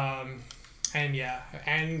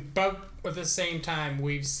 But at the same time,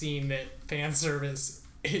 we've seen that fan service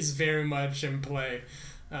is very much in play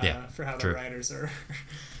for how the writers are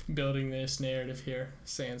building this narrative here.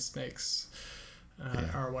 Sand snakes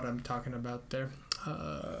are what I'm talking about there.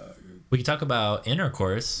 We can talk about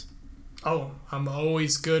intercourse. Oh, I'm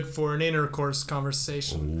always good for an intercourse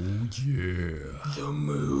conversation. Oh, yeah. The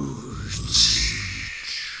mooch.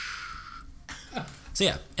 So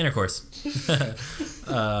yeah, intercourse.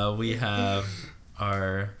 We have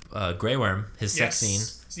our Grey Worm, his sex scene,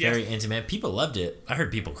 very intimate. People loved it. I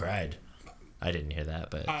heard people cried. I didn't hear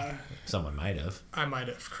that, but someone might have. I might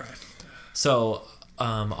have cried. So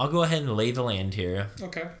I'll go ahead and lay the land here.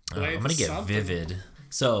 Okay. I'm going to get vivid.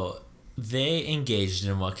 So they engaged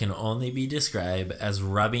in what can only be described as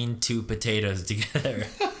rubbing 2 potatoes together.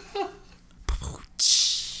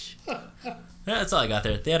 That's all I got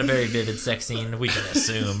there. They had a very vivid sex scene, we can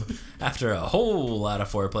assume, after a whole lot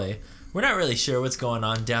of foreplay. We're not really sure what's going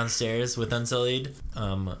on downstairs with Unsullied.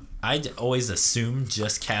 I'd always assume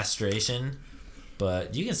just castration,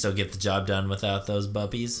 but you can still get the job done without those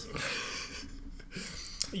buppies.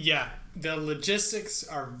 Yeah, the logistics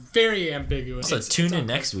are very ambiguous. So tune in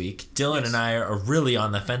next week. Dylan and I are really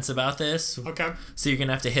on the fence about this. Okay. So you're going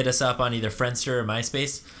to have to hit us up on either Friendster or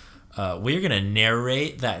MySpace. We're going to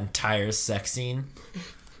narrate that entire sex scene.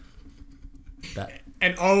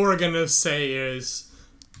 And all we're going to say is,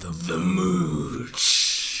 the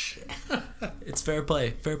mooch. It's fair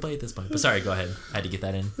play. Fair play at this point. But sorry, go ahead. I had to get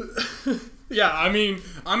that in. Yeah, I mean,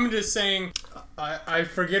 I'm just saying, I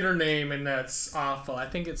forget her name, and that's awful. I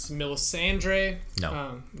think it's Melisandre.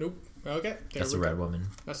 No. Nope. Okay. That's a red woman.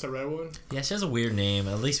 That's the red woman? Yeah, she has a weird name.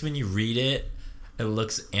 At least when you read it, it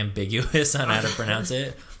looks ambiguous on how to pronounce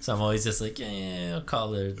it. So I'm always just like, yeah, I'll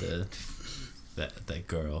call her that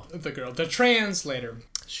girl. The girl. The translator.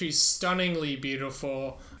 She's stunningly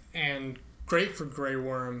beautiful and great for Grey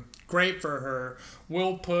Worm. Great for her.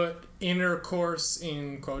 We'll put intercourse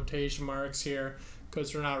in quotation marks here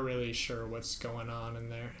because we're not really sure what's going on in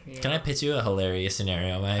there. Can I pitch you a hilarious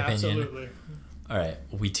scenario, in my opinion? Absolutely. All right,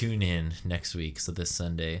 we tune in next week, so this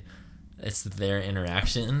Sunday. It's their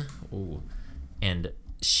interaction. Ooh. And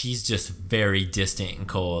she's just very distant and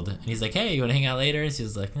cold. And he's like, hey, you want to hang out later? And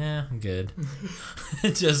she's like, nah, I'm good.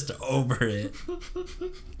 Just over it.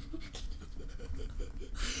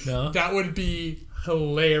 No? That would be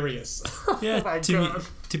hilarious. Yeah, oh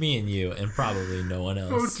to me and you, and probably no one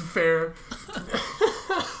else. That's fair.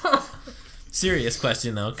 Serious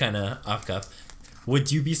question, though, kind of off cuff.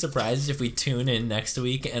 Would you be surprised if we tune in next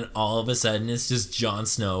week and all of a sudden it's just Jon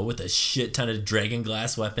Snow with a shit ton of dragon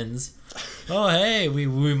glass weapons? Oh, hey, we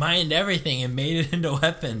mined everything and made it into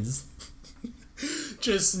weapons.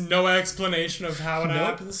 Just no explanation of how it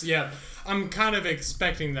happens? Yeah, I'm kind of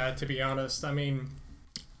expecting that, to be honest. I mean,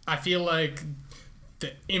 I feel like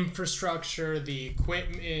the infrastructure, the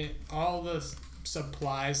equipment, all the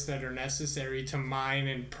supplies that are necessary to mine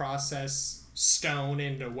and process stone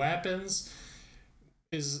into weapons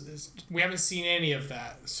is we haven't seen any of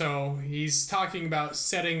that. So he's talking about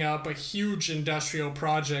setting up a huge industrial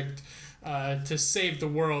project to save the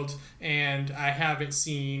world, and I haven't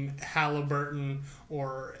seen Halliburton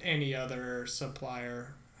or any other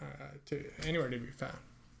supplier to anywhere to be found.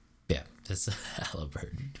 Yeah, it's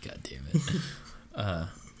Halliburton. God damn it.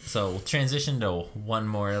 So we'll transition to one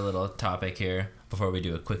more little topic here before we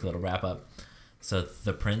do a quick little wrap up. So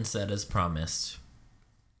the prince that is promised.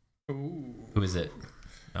 Ooh. Who is it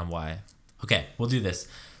and why? Okay, we'll do this.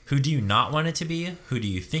 Who do you not want it to be? Who do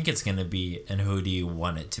you think it's going to be? And who do you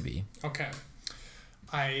want it to be? Okay.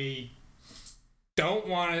 I don't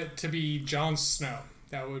want it to be Jon Snow.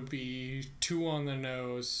 That would be too on the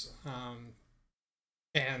nose.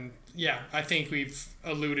 And yeah, I think we've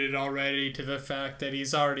alluded already to the fact that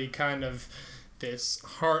he's already kind of this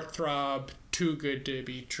heartthrob, too good to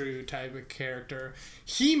be true type of character.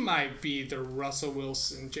 He might be the Russell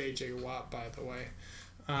Wilson J.J. Watt, by the way.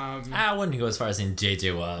 I wouldn't go as far as in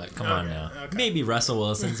J.J. Watt. Come on now. Okay. Maybe Russell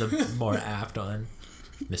Wilson's a more apt on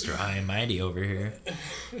Mr. High and Mighty over here.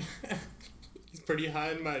 He's pretty high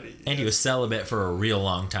and mighty. And he was celibate for a real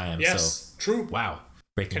long time. Yes, so, true. Wow.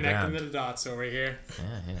 Breaking Connecting ground. the dots over here.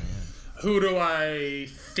 Yeah. Who do I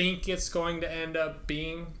think it's going to end up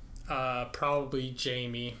being? Probably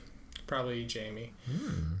Jamie. I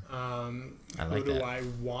like who that. do I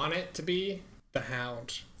want it to be? The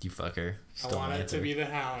Hound. You fucker. I want it to be the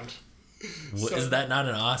Hound. Is that not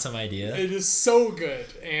an awesome idea? It is so good.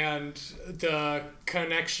 And the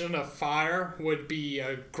connection of fire would be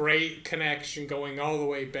a great connection going all the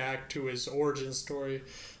way back to his origin story.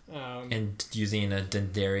 And using a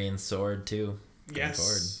Dendarian sword too.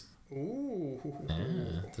 Yes. Ooh.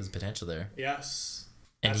 Yeah, there's potential there. Yes.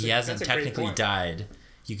 And he hasn't technically died.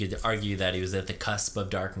 You could argue that he was at the cusp of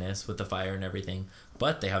darkness with the fire and everything.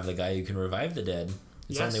 But they have the guy who can revive the dead.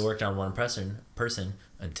 It's only worked on one person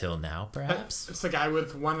until now, perhaps? It's the guy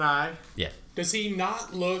with one eye. Yeah. Does he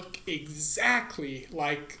not look exactly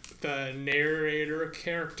like the narrator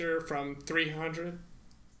character from 300?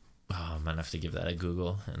 Oh, I'm going to have to give that a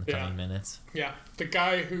Google in the coming minutes. Yeah. The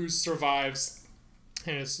guy who survives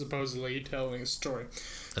and is supposedly telling a story.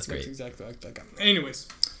 That's great. Looks exactly like that guy. Anyways,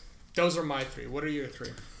 those are my three. What are your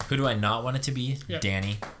three? Who do I not want it to be? Yep.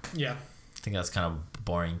 Danny. Yeah. I think that's kind of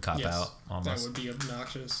boring cop-out, almost. That would be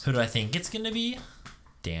obnoxious. Who do I think it's going to be?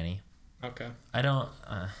 Danny. Okay. I don't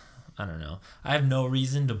know. I have no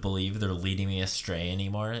reason to believe they're leading me astray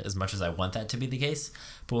anymore as much as I want that to be the case.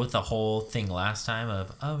 But with the whole thing last time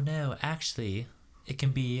of, oh no, actually, it can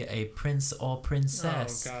be a prince or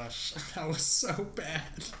princess. Oh gosh, that was so bad.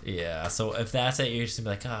 Yeah, so if that's it, you're just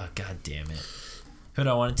going to be like, oh, god damn it. Who do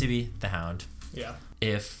I want it to be? The Hound. Yeah.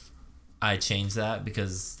 If I change that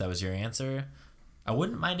because that was your answer, I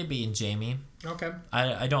wouldn't mind it being Jamie. Okay.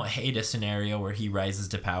 I don't hate a scenario where he rises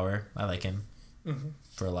to power. I like him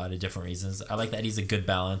for a lot of different reasons. I like that he's a good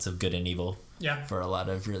balance of good and evil. Yeah. For a lot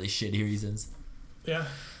of really shitty reasons. Yeah.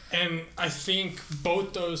 And I think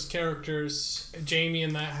both those characters, Jamie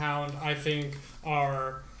and that Hound, I think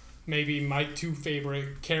are maybe my two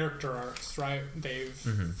favorite character arcs, right?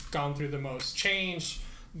 They've gone through the most change.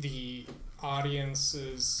 The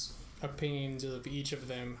audience's opinions of each of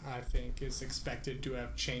them, I think, is expected to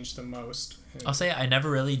have changed the most. I'll say I never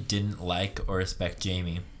really didn't like or respect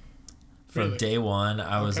Jamie. From day one,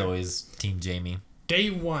 I was always Team Jamie. Day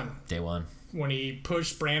one. When he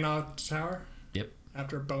pushed Bran off the tower? Yep.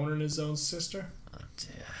 After boning his own sister? Oh,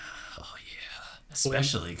 yeah.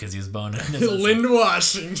 Especially because he was boning his Lynn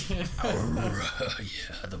Washington.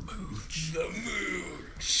 Yeah, the Mooch.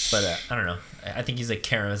 But I don't know. I think he's a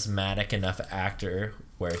charismatic enough actor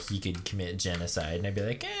where he could commit genocide, and I'd be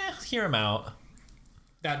like, hear him out.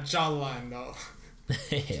 That jawline, though.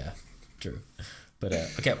 Yeah, true. But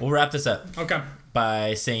okay, we'll wrap this up. Okay.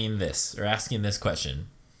 By saying this, or asking this question.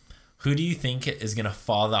 Who do you think is going to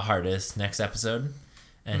fall the hardest next episode?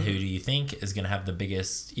 And who do you think is going to have the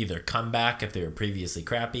biggest either comeback if they were previously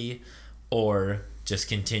crappy, or just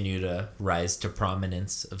continue to rise to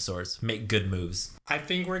prominence of sorts, make good moves? I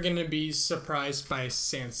think we're going to be surprised by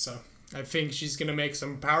Sansa. I think she's going to make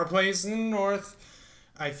some power plays in the north.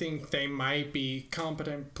 I think they might be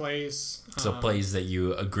competent plays. So plays that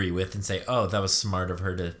you agree with and say, oh, that was smart of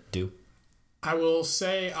her to do? I'll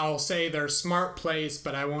say they're smart plays,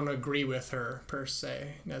 but I won't agree with her, per se.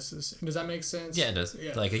 Does that make sense? Yeah, it does.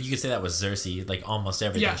 Yeah. Like, you could say that with Cersei, like, almost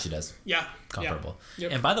everything she does. Yeah. Comparable. Yeah.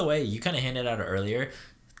 Yep. And by the way, you kind of hinted out earlier,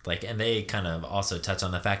 like, and they kind of also touch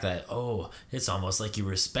on the fact that, oh, it's almost like you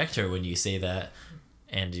respect her when you say that.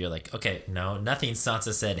 And you're like, okay, no, nothing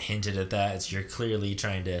Sansa said hinted at that. You're clearly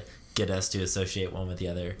trying to get us to associate one with the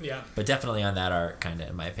other. Yeah. But definitely on that arc, kind of,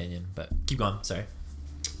 in my opinion. But keep going. Sorry.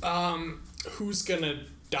 Who's gonna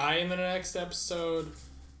die in the next episode?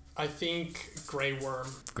 I think Grey Worm.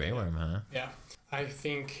 Grey Worm, huh? Yeah. I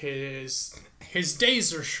think his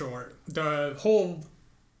days are short. The whole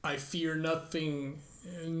I fear nothing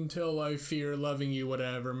until I fear loving you,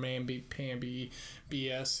 whatever, mamby-pamby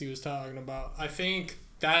BS he was talking about. I think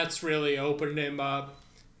that's really opened him up,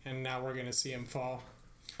 and now we're going to see him fall.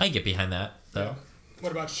 I get behind that, though. Yeah.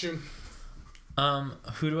 What about you?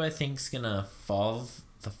 Who do I think's going to fall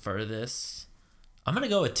the furthest? I'm going to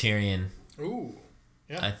go with Tyrion. Ooh,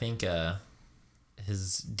 yeah. I think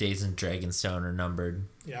his days in Dragonstone are numbered.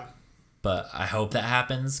 Yeah. But I hope that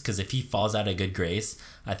happens, because if he falls out of good grace,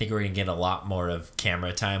 I think we're going to get a lot more of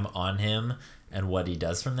camera time on him and what he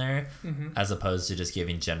does from there, as opposed to just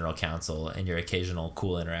giving general counsel and your occasional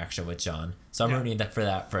cool interaction with Jon. So I'm rooting for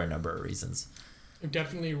that for a number of reasons.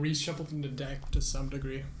 Definitely reshuffled in the deck to some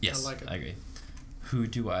degree. Yes, I like it. I agree. Who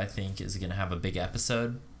do I think is going to have a big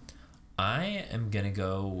episode? I am going to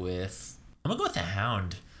go with... I'm going to go with the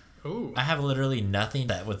Hound. Ooh. I have literally nothing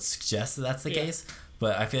that would suggest that that's the case,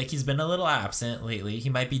 but I feel like he's been a little absent lately. He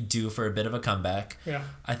might be due for a bit of a comeback. Yeah.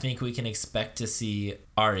 I think we can expect to see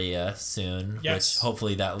Arya soon, which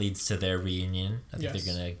hopefully that leads to their reunion. I think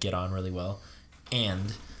they're going to get on really well.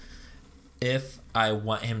 And if I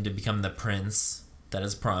want him to become the prince that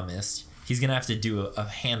is promised, he's going to have to do a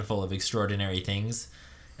handful of extraordinary things,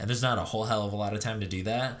 and there's not a whole hell of a lot of time to do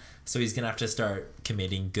that, so he's going to have to start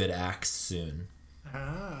committing good acts soon.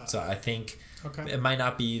 So I think it might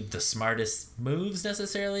not be the smartest moves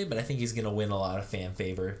necessarily, but I think he's going to win a lot of fan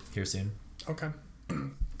favor here soon. Okay.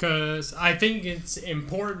 Because I think it's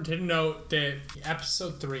important to note that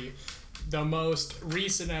episode 3, the most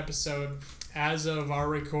recent episode as of our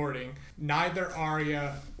recording, neither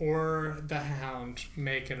Arya or the Hound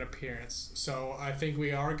make an appearance. So I think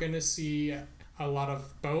we are going to see a lot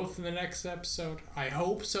of both in the next episode. I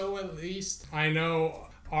hope so, at least. I know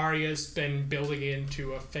Arya's been building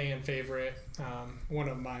into a fan favorite, one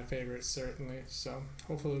of my favorites certainly, so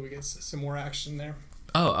hopefully we get some more action there.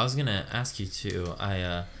 Oh, I was gonna ask you too.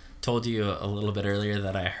 I told you a little bit earlier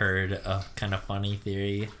that I heard a kind of funny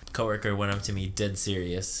theory. A coworker went up to me dead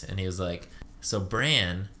serious and he was like, so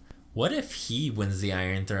Bran, what if he wins the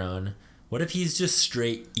Iron Throne? What if he's just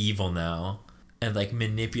straight evil now and like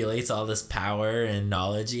manipulates all this power and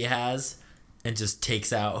knowledge he has and just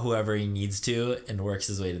takes out whoever he needs to and works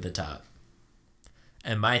his way to the top?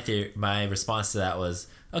 And my response to that was,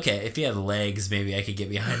 okay, if he had legs, maybe I could get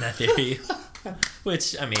behind that theory.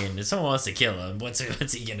 Which, I mean, if someone wants to kill him, what's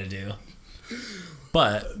he gonna do?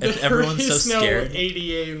 But if everyone's so scared, no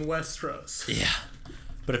ADA in Westeros. Yeah.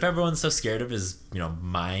 But if everyone's so scared of his,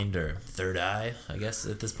 mind or third eye, I guess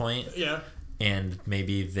at this point, and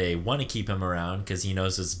maybe they want to keep him around because he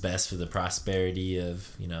knows what's best for the prosperity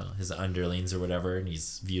of, his underlings or whatever, and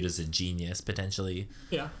he's viewed as a genius potentially.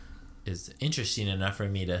 Yeah. Is interesting enough for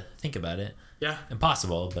me to think about it. Yeah.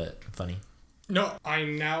 Impossible, but funny. No, I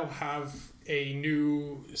now have a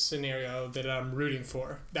new scenario that I'm rooting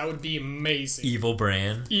for. That would be amazing. Evil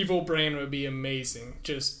Bran. Evil Bran would be amazing.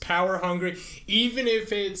 Just power hungry. Even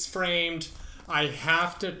if it's framed, I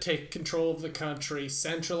have to take control of the country,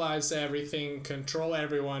 centralize everything, control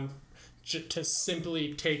everyone, to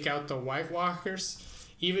simply take out the White Walkers.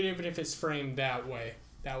 Even if it's framed that way,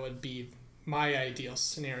 that would be my ideal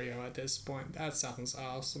scenario at this point. That sounds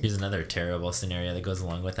awesome. Here's another terrible scenario that goes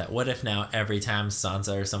along with that. What if now every time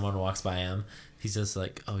Sansa or someone walks by him, he's just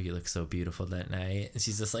like, oh, you look so beautiful that night. And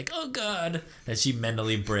she's just like, oh, God. And she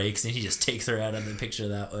mentally breaks and he just takes her out of the picture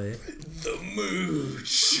that way. The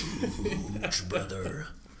Mooch. Mooch, brother.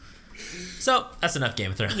 So, that's enough Game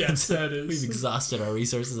of Thrones. Yes, that is. We've exhausted our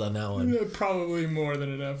resources on that one. Probably more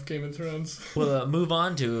than enough Game of Thrones. We'll move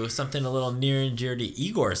on to something a little near and dear to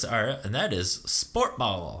Igor's art, and that is sport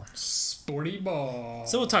ball. Sporty ball.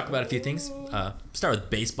 So we'll talk about a few things. Start with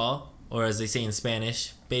baseball, or as they say in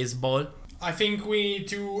Spanish, baseball. I think we need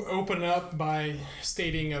to open up by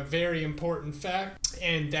stating a very important fact,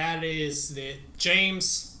 and that is that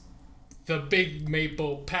James, the Big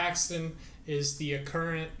Maple Paxton, is the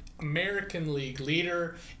current American League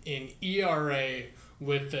leader in ERA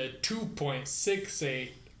with a 2.68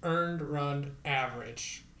 earned run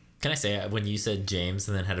average. Can I say, when you said James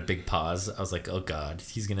and then had a big pause, I was like, oh God,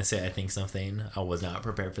 he's going to say I think something. I was not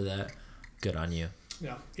prepared for that. Good on you.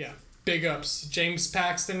 Yeah. Big ups. James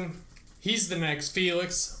Paxton, he's the next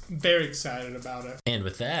Felix. Very excited about it. And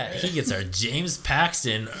with that, he gets our James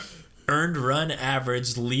Paxton earned run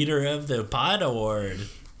average leader of the pod award.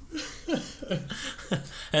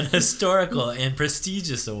 An historical and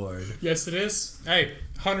prestigious award. Yes, it is. Hey,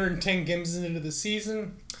 110 games into the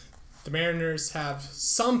season, the Mariners have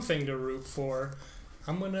something to root for.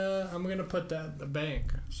 I'm gonna put that in the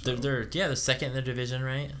bank. So. They're second in their division,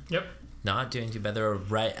 right? Yep. Not doing too bad. They're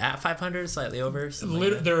right at 500, slightly over.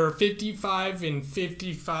 They're 55 and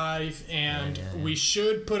 55, and we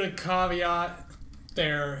should put a caveat.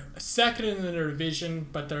 They're second in their division,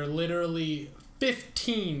 but they're literally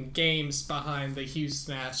 15 games behind the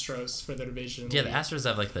Houston Astros for the division. Yeah, the Astros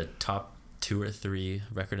have like the top 2 or 3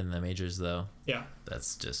 record in the majors, though. Yeah.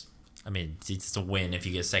 That's just, I mean, it's a win if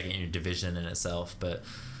you get second in your division in itself, but...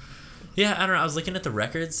 Yeah, I don't know. I was looking at the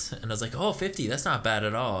records, and I was like, oh, 50, that's not bad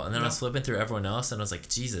at all. And then I was flipping through everyone else, and I was like,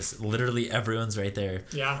 Jesus, literally everyone's right there.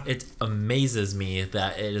 Yeah. It amazes me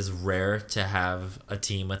that it is rare to have a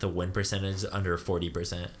team with a win percentage under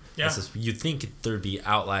 40%. Yeah. You'd think there'd be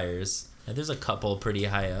outliers, and there's a couple pretty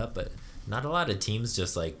high up, but not a lot of teams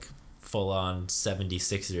just like full-on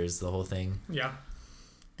 76ers, the whole thing. Yeah.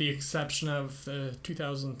 The exception of the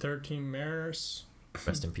 2013 Mariners.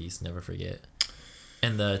 Rest in peace, never forget.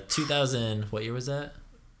 And the 2000, what year was that?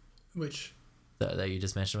 Which? That you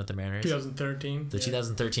just mentioned with the Mariners? 2013. The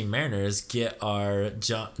 2013 Mariners get our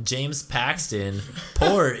James Paxton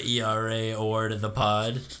poor ERA award of the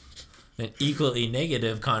pod. And equally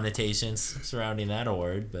negative connotations surrounding that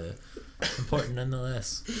award, but important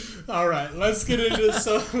nonetheless. All right, let's get into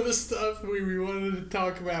some of the stuff we wanted to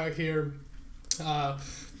talk about here.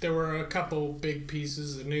 There were a couple big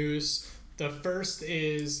pieces of news. The first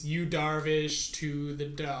is Yu Darvish to the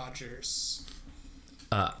Dodgers.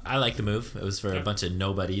 I like the move. It was for a bunch of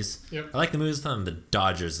nobodies. Yep. I like the moves from the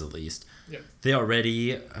Dodgers at least. Yep. They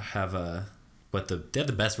already have they have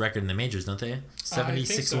the best record in the majors, don't they?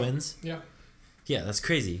 76 wins. Yeah. Yeah, that's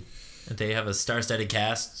crazy. They have a star-studded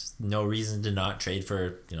cast. No reason to not trade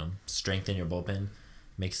for strength in your bullpen.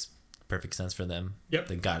 Makes perfect sense for them. Yep.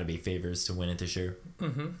 They got to be favors to win it this year.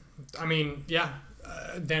 Mm-hmm. I mean, yeah.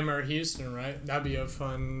 Them or Houston, right? That'd be a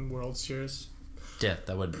fun World Series. Yeah,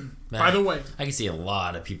 that would. By the way, I can see a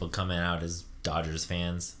lot of people coming out as Dodgers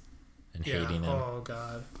fans and hating them. Oh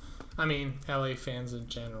God, I mean LA fans in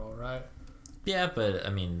general, right? Yeah, but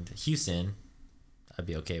I mean Houston, I'd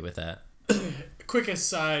be okay with that. Quick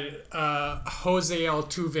aside, Jose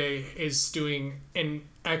Altuve is doing an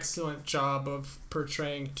excellent job of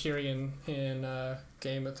portraying Tyrion in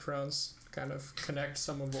Game of Thrones. Kind of connect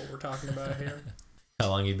some of what we're talking about here. How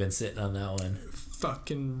long you been sitting on that one?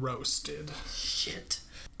 Fucking roasted. Shit.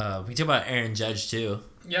 We talk about Aaron Judge too.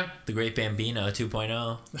 Yeah. The Great Bambino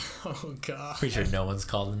 2.0. Oh God. Pretty sure no one's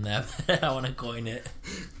called him that, but I want to coin it.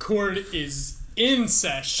 Court is in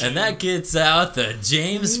session. And that gets out the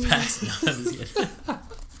James Paxton.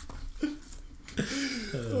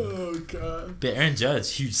 Oh God. But Aaron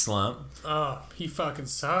Judge, huge slump. Oh, he fucking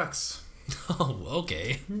sucks. Oh,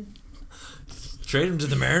 okay. Trade him to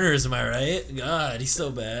the Mariners, am I right? God, he's so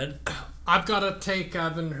bad. I've got a take I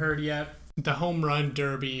haven't heard yet. The home run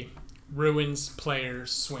derby ruins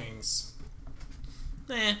players' swings.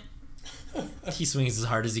 He swings as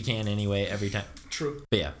hard as he can anyway, every time. True.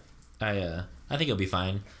 But yeah, I think he'll be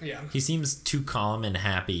fine. Yeah. He seems too calm and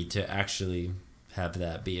happy to actually have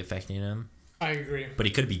that be affecting him. I agree. But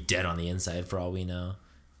he could be dead on the inside for all we know.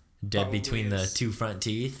 Dead Probably between is. the 2 front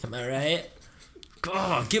teeth, am I right?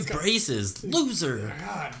 Oh, get braces, loser.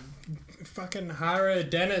 God, fucking hire a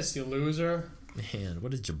dentist, you loser. Man,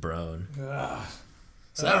 what a jabron. Ugh.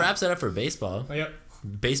 So that wraps it up for baseball. Yep.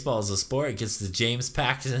 Baseball is a sport. It gets the James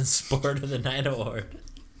Paxton Sport of the Night Award.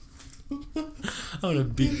 I'm going to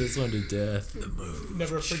beat this one to death. The Mooch.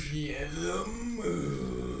 Never forget the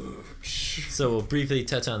Mooch. So we'll briefly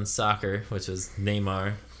touch on soccer, which was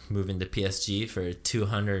Neymar moving to PSG for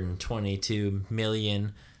 222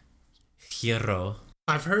 million euro.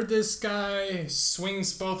 I've heard this guy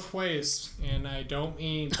swings both ways, and I don't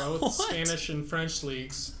mean both Spanish and French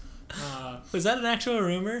leagues. Was that an actual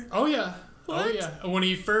rumor? Oh yeah. What? Oh yeah. When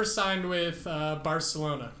he first signed with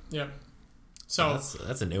Barcelona. Yep. So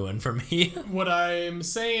that's a new one for me. What I'm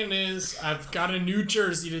saying is I've got a new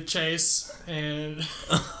jersey to chase, and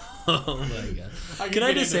oh my God. Can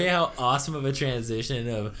I just say how awesome of a transition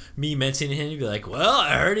of me mentioning him? You'd be like, well,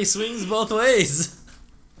 I heard he swings both ways.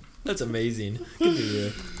 That's amazing. Good to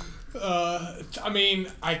hear. I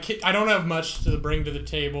mean, I don't have much to bring to the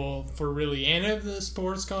table for really any of the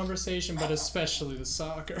sports conversation, but especially the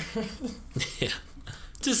soccer. Yeah.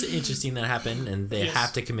 Just interesting that happened, and they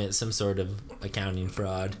have to commit some sort of accounting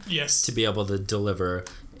fraud to be able to deliver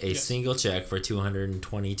a single check for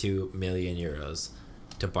 222 million euros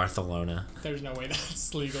to Barcelona. There's no way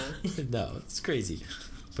that's legal. No, it's crazy.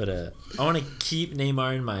 But I want to keep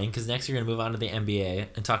Neymar in mind because next we're going to move on to the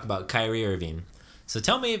NBA and talk about Kyrie Irving. So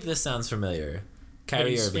tell me if this sounds familiar.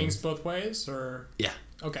 Kyrie Irving. Swings both ways, or? Yeah.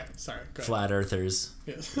 Okay, sorry. Go ahead. Flat earthers.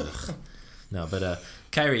 Yes. No, but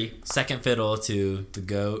Kyrie, second fiddle to the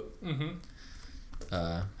GOAT.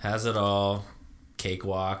 Has it all.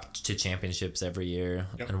 Cakewalk to championships every year.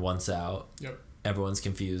 Yep. And once out. Yep. Everyone's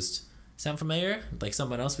confused. Sound familiar? Like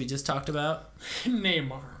someone else we just talked about?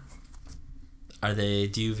 Neymar.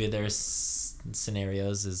 Do you view their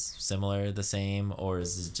scenarios as similar, the same, or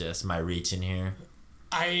is it just my reach in here?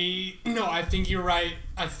 No, I think you're right.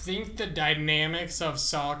 I think the dynamics of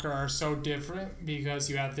soccer are so different because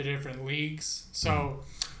you have the different leagues. So,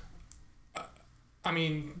 I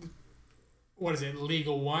mean, what is it,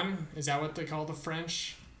 Liga 1? Is that what they call the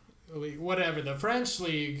French league? Whatever. The French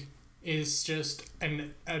league is just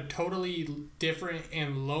a totally different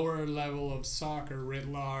and lower level of soccer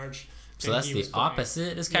writ large. So that's the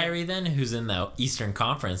opposite as Kyrie then, who's in the Eastern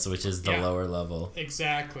Conference, which is the lower level.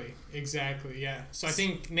 Exactly, yeah. So I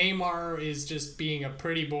think Neymar is just being a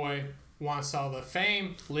pretty boy, wants all the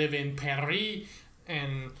fame, live in Paris,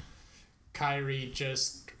 and Kyrie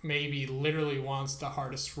just maybe literally wants the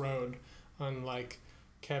hardest road, unlike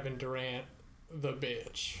Kevin Durant, the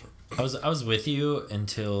bitch. I was with you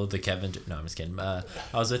until the Kevin... No, I'm just kidding. I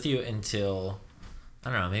was with you until...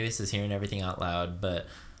 I don't know, maybe this is hearing everything out loud, but...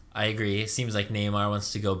 I agree. It seems like Neymar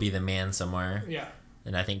wants to go be the man somewhere. Yeah.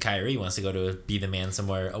 And I think Kyrie wants to go to be the man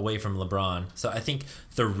somewhere away from LeBron. So I think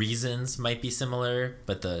the reasons might be similar,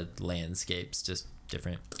 but the landscape's just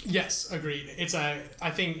different. Yes, agreed. I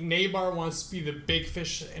think Neymar wants to be the big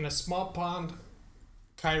fish in a small pond.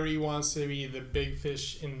 Kyrie wants to be the big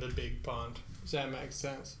fish in the big pond. Does that make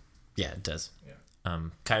sense? Yeah, it does. Yeah.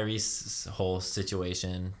 Kyrie's whole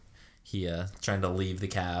situation... He trying to leave the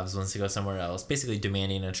Cavs, wants to go somewhere else, basically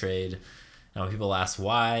demanding a trade. Now, when people ask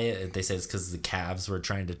why, they say it's because the Cavs were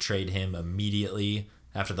trying to trade him immediately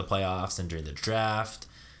after the playoffs and during the draft,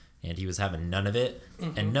 and he was having none of it.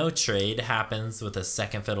 Mm-hmm. And no trade happens with a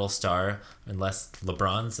second fiddle star unless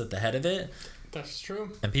LeBron's at the head of it. That's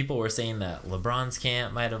true. And people were saying that LeBron's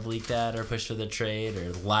camp might have leaked that or pushed for the trade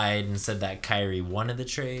or lied and said that Kyrie wanted the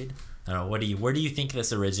trade. I don't know. Where do you think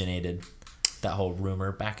this originated? That whole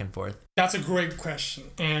rumor back and forth? That's a great question.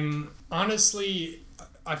 And honestly,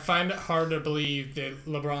 I find it hard to believe that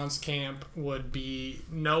LeBron's camp would be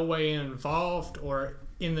no way involved or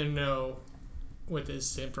in the know with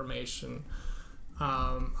this information.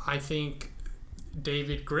 I think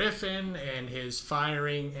David Griffin and his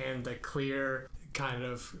firing and the clear kind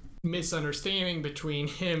of misunderstanding between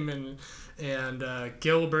him and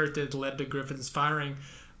Gilbert that led to Griffin's firing,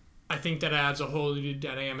 I think that adds a whole new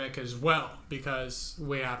dynamic as well, because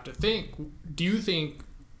we have to think, do you think,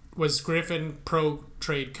 was Griffin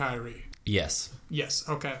pro-trade Kyrie? Yes. Yes,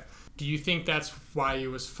 okay. Do you think that's why he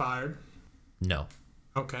was fired? No.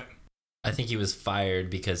 Okay. I think he was fired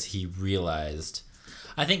because he realized...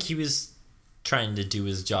 I think he was trying to do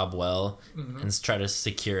his job well and try to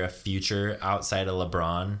secure a future outside of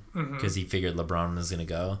LeBron because he figured LeBron was going to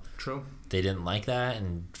go. True. They didn't like that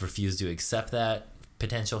and refused to accept that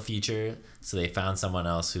potential future, so they found someone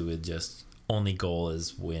else who would just only goal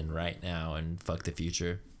is win right now and fuck the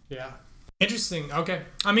future. Yeah. Interesting. Okay.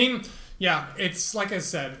 I mean, yeah, it's like I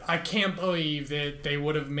said, I can't believe that they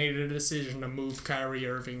would have made a decision to move Kyrie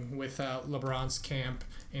Irving without LeBron's camp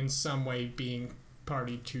in some way being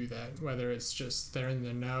party to that, whether it's just they're in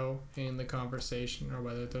the know in the conversation or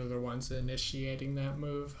whether they're the ones initiating that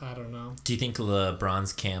move. I don't know. Do you think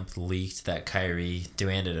LeBron's camp leaked that Kyrie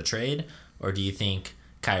demanded a trade? Or do you think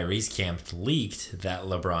Kyrie's camp leaked that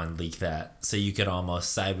LeBron leaked that? So you could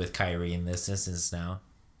almost side with Kyrie in this instance now?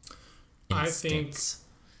 I think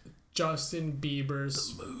Justin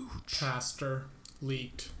Bieber's pastor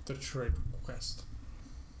leaked the trade request.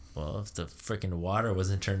 Well, if the freaking water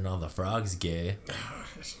wasn't turning all the frogs gay.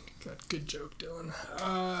 Good joke, Dylan.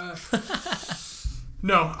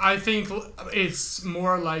 No, I think it's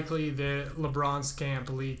more likely that LeBron's camp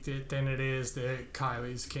leaked it than it is that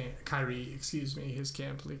Kyrie's camp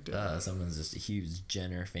leaked it. Someone's just a huge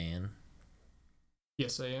Jenner fan.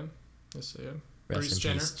 Yes, I am.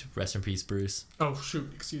 Rest in peace, Bruce. Oh,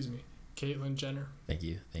 shoot. Excuse me. Caitlyn Jenner. Thank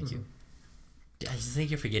you. You. I just think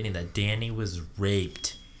you're forgetting that Danny was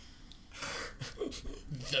raped.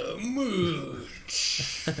 The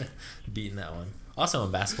Mooch. Beating that one. Also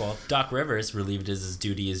in basketball, Doc Rivers relieved his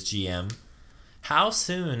duty as GM. How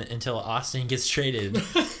soon until Austin gets traded?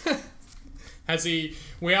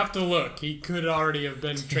 We have to look. He could already have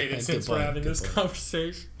been traded since we're having this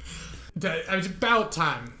conversation. It's about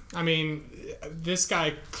time. I mean, this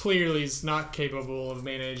guy clearly is not capable of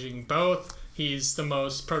managing both. He's the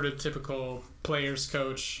most prototypical players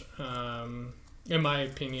coach, in my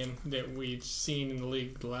opinion, that we've seen in the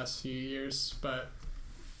league the last few years. But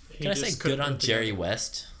can I say good on Jerry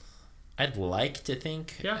West? I'd like to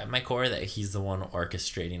think at my core that he's the one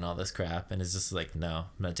orchestrating all this crap and is just like, no,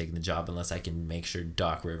 I'm not taking the job unless I can make sure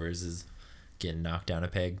Doc Rivers is getting knocked down a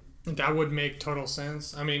peg. That would make total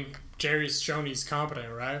sense. I mean, Jerry's shown he's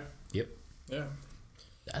competent, right? Yep. Yeah.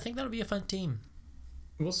 I think that'll be a fun team.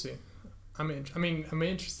 We'll see. I'm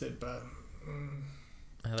interested, but...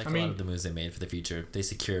 I like a lot of the moves they made for the future. They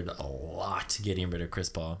secured a lot getting rid of Chris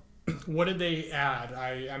Paul. What did they add?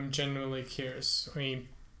 I'm genuinely curious. I mean,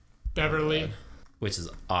 Beverly. Which is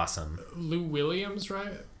awesome. Lou Williams,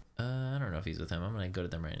 right? I don't know if he's with them. I'm going to go to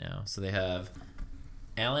them right now. So they have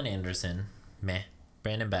Allen Anderson, meh.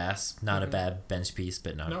 Brandon Bass, not a bad bench piece,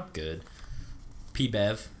 but not good. P.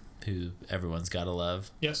 Bev, who everyone's got to love.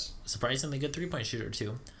 Yes. Surprisingly good three-point shooter,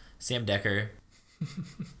 too. Sam Decker.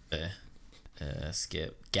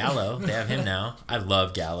 Skip. Gallo. They have him now. I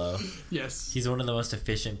love Gallo. Yes. He's one of the most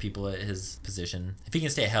efficient people at his position. If he can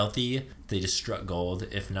stay healthy, they just struck gold.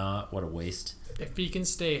 If not, what a waste. If he can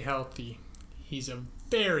stay healthy, he's a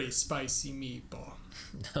very spicy meatball.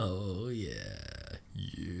 Oh, yeah.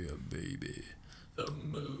 Yeah, baby. The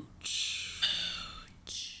Mooch.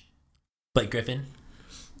 Blake Griffin.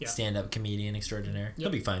 Yeah. Stand-up comedian extraordinaire. Yep. He'll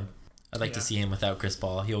be fine. I'd like to see him without Chris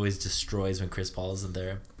Paul. He always destroys when Chris Paul isn't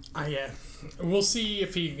there. Yeah. We'll see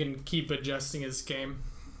if he can keep adjusting his game.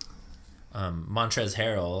 Montrezl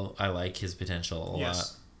Harrell, I like his potential a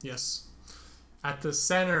lot. Yes. At the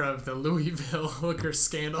center of the Louisville hooker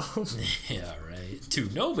scandal. Yeah, right. To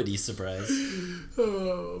nobody's surprise.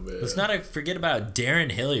 Oh, man. Let's not forget about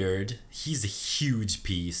Darren Hilliard. He's a huge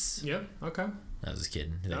piece. Yep, okay. I was just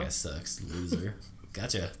kidding. That guy sucks. Loser.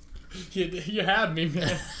 Gotcha. You had me,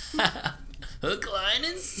 man. Hook, line,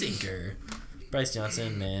 and sinker. Bryce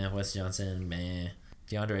Johnson, meh. Wes Johnson, meh.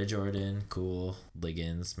 DeAndre Jordan, cool.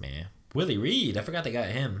 Liggins, meh. Willie Reed, I forgot they got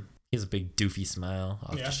him. He has a big doofy smile.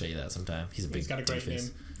 I'll have to show you that sometime. He's got a great name.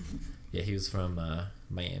 Yeah, he was from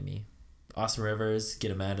Miami. Austin Rivers, get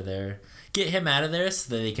him out of there. Get him out of there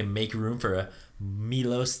so that they can make room for a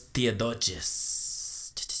Milos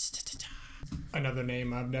Teodosic. Another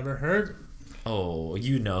name I've never heard. Oh,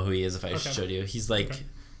 you know who he is if I showed you. He's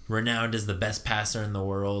renowned as the best passer in the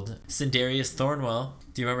world. Sindarius Thornwell.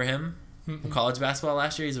 Do you remember him? From college basketball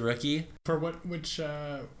last year. He's a rookie. For which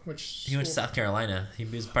He went to South Carolina. He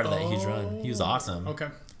was part of that huge run. He was awesome. Okay.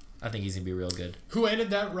 I think he's going to be real good. Who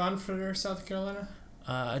ended that run for South Carolina?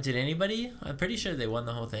 Did anybody? I'm pretty sure they won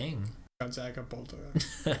the whole thing. Gonzaga pulled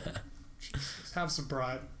Have some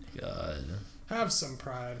pride. God. Have some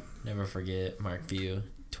pride. Never forget Mark Few,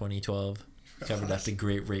 2012. Covered up the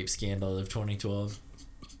great rape scandal of 2012.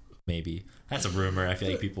 Maybe. That's a rumor I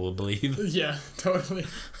feel like people will believe. Yeah, totally.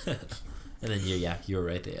 And then, you were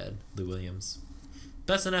right. They had Lou Williams.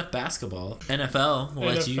 That's enough basketball. NFL, we'll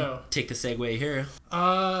let you take the segue here.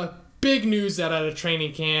 Big news out of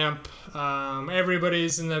training camp.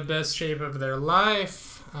 Everybody's in the best shape of their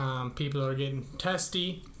life. People are getting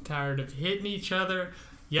testy, tired of hitting each other.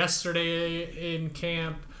 Yesterday in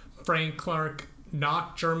camp, Frank Clark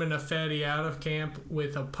knocked German Affetti out of camp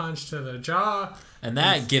with a punch to the jaw. And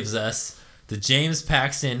that gives us the James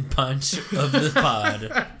Paxton Punch of the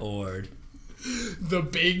Pod award. The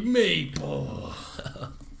Big Maple.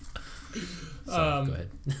 Go ahead.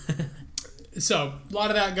 So, a lot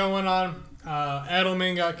of that going on.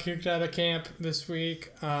 Edelman got kicked out of camp this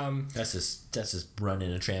week. That's just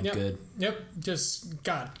running a tramp good. Yep. Just,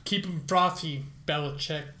 God, keep him frothy,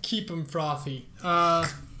 Belichick. Keep him frothy.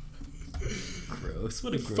 Gross.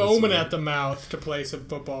 What a gross foaming word. at the mouth to play some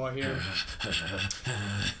football here.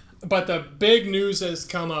 But the big news that's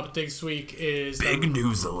come up this week is... Big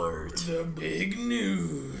news alert. The big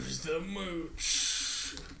news. The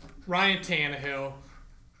Mooch. Ryan Tannehill.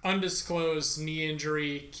 Undisclosed knee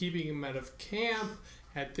injury, keeping him out of camp.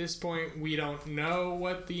 At this point, we don't know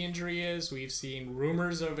what the injury is. We've seen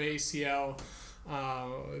rumors of ACL.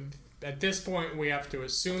 At this point, we have to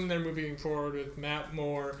assume they're moving forward with Matt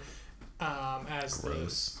Moore as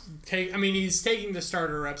he's taking the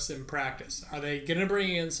starter reps in practice. Are they going to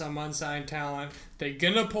bring in some unsigned talent? They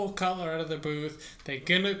going to pull Cutler out of the booth? They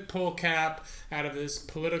going to pull Cap out of this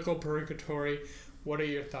political purgatory? What are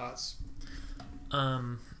your thoughts?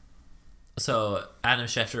 So Adam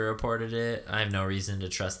Schefter reported it. I have no reason to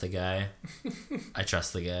trust the guy. I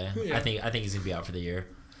trust the guy. Yeah. I think he's gonna be out for the year.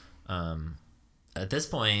 At this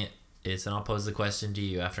point, and I'll pose the question to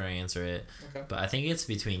you after I answer it. Okay. But I think it's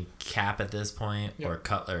between Cap at this point or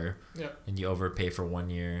Cutler. Yep. And you overpay for 1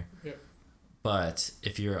 year. Yep. But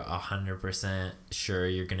if you're 100% sure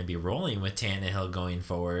you're gonna be rolling with Tannehill going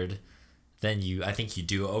forward, then I think you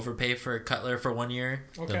do overpay for Cutler for 1 year.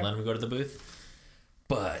 Okay. Then let him go to the booth.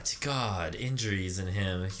 But, God, injuries in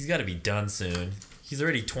him. He's got to be done soon. He's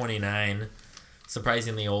already 29.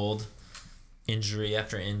 Surprisingly old. Injury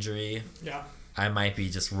after injury. Yeah. I might be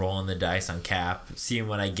just rolling the dice on Cap, seeing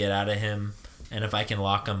what I get out of him, and if I can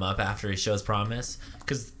lock him up after he shows promise.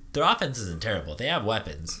 Because their offense isn't terrible. They have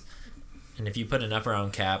weapons. And if you put enough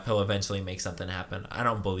around Cap, he'll eventually make something happen. I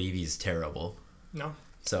don't believe he's terrible. No.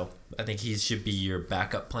 So I think he should be your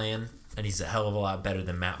backup plan, and he's a hell of a lot better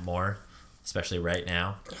than Matt Moore, especially right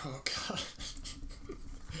now. Oh, God.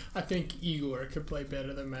 I think Igor could play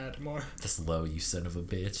better than Matt Moore. That's low, you son of a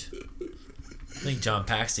bitch. I think John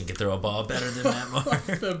Paxton could throw a ball better than Matt Moore.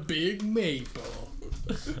 The big maple.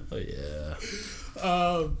 Oh, yeah.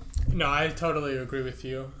 No, I totally agree with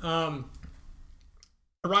you.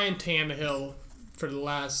 Ryan Tannehill, for the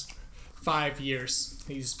last 5 years,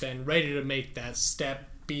 he's been ready to make that step,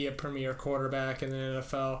 be a premier quarterback in the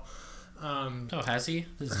NFL. Oh, has he?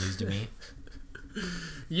 This is news to me.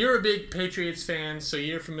 You're a big Patriots fan, so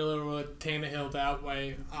you're familiar with Tannehill that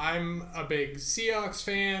way. I'm a big Seahawks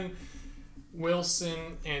fan.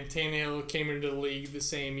 Wilson and Tannehill came into the league the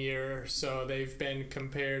same year, so they've been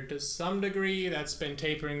compared to some degree. That's been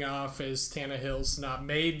tapering off as Tannehill's not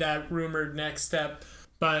made that rumored next step.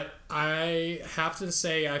 But I have to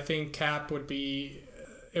say, I think Cap would be...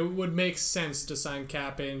 It would make sense to sign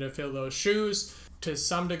Cap in to fill those shoes. To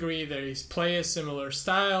some degree, they play a similar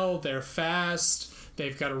style. They're fast.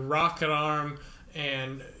 They've got a rocket arm.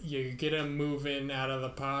 And you get them moving out of the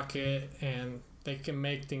pocket, and they can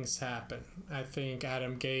make things happen. I think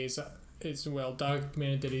Adam Gase is well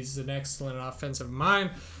documented that he's an excellent offensive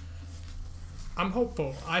mind. I'm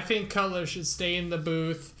hopeful. I think Cutler should stay in the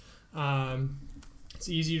booth. It's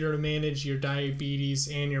easier to manage your diabetes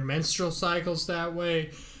and your menstrual cycles that way.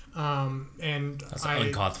 And that's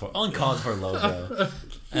uncalled for low blow.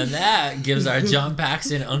 And that gives our John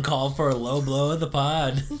Paxton uncalled for low blow of the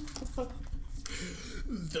pod.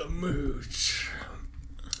 The Mooch.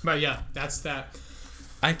 But yeah, that's that.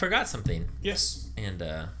 I forgot something. Yes. And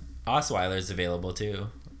Osweiler's available too.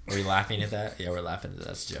 Are we laughing at that? Yeah, we're laughing at that.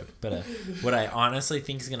 That's a joke. But what I honestly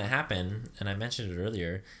think is going to happen, and I mentioned it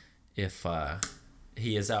earlier, if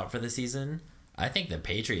he is out for the season, I think the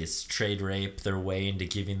Patriots trade rape their way into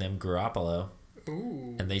giving them Garoppolo.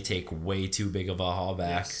 Ooh. And they take way too big of a haul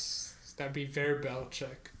back. Yes. That'd be very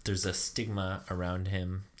Belichick. There's a stigma around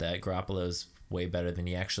him that Garoppolo's way better than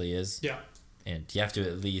he actually is. Yeah. And you have to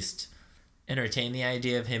at least entertain the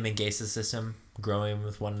idea of him and Gase's system growing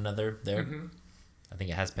with one another there. Mm-hmm. I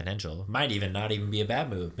think it has potential. Might even not even be a bad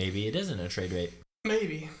move. Maybe it isn't a trade rate.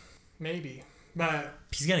 Maybe. But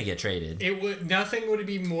he's gonna get traded. Nothing would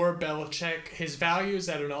be more Belichick. His value is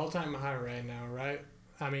at an all-time high right now, right?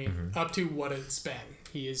 I mean, up to what it's been.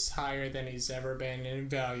 He is higher than he's ever been in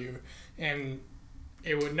value. And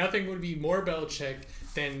nothing would be more Belichick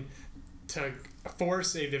than to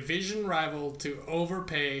force a division rival to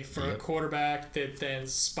overpay for a quarterback that then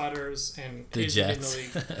sputters and isn't in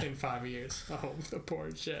the league in 5 years. Oh, the poor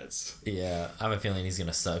Jets. Yeah, I have a feeling he's going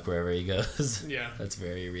to suck wherever he goes. Yeah. That's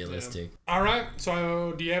very realistic. Yeah. All right,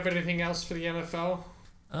 so do you have anything else for the NFL?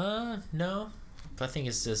 No. I think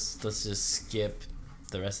it's just, let's just skip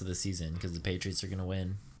the rest of the season because the Patriots are going to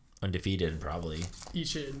win. Undefeated, probably. Eat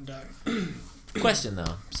shit and die. Question,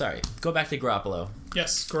 though. Sorry. Go back to Garoppolo.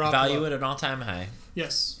 Yes, Garoppolo. Value at an all-time high.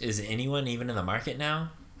 Yes. Is anyone even in the market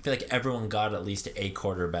now? I feel like everyone got at least a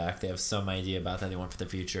quarterback. They have some idea about that they want for the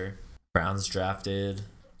future. Browns drafted.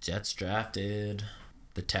 Jets drafted.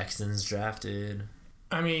 The Texans drafted.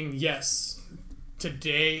 I mean, yes.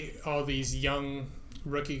 Today, all these young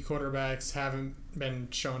rookie quarterbacks haven't been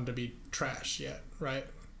shown to be trash yet, right?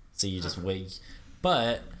 So you just wait.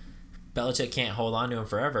 But Belichick can't hold on to him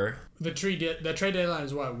forever. The trade deadline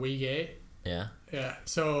is what, week 8? Yeah. Yeah.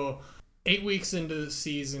 So 8 weeks into the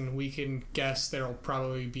season, we can guess there'll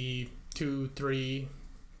probably be 2-3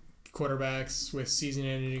 quarterbacks with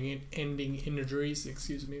season-ending injuries.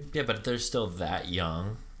 Excuse me. Yeah, but they're still that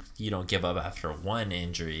young. You don't give up after one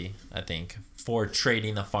injury, I think, for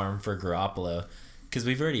trading the farm for Garoppolo. Because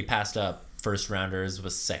we've already passed up first-rounders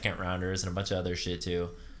with second-rounders and a bunch of other shit, too.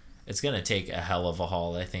 It's going to take a hell of a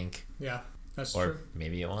haul, I think. Yeah, that's true. Or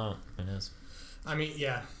maybe it won't. Who knows? I mean,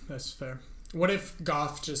 yeah, that's fair. What if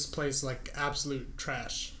Goff just plays like absolute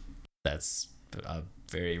trash? That's a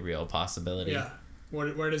very real possibility. Yeah.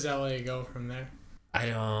 Where does LA go from there? I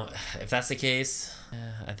don't... If that's the case,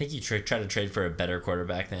 I think you try to trade for a better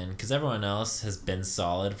quarterback then. Because everyone else has been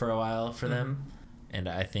solid for a while for them. And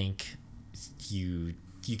I think you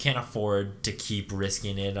can't afford to keep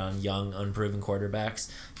risking it on young, unproven quarterbacks.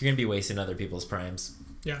 You're going to be wasting other people's primes.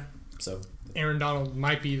 Yeah. So Aaron Donald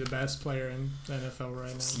might be the best player in the NFL right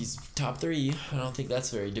now. he's top 3. I don't think that's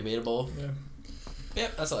very debatable. Yeah.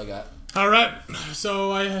 Yep, that's all I got. All right,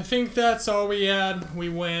 so I think that's all we had. We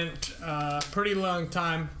went a pretty long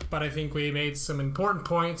time, but I think we made some important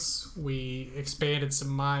points. We expanded some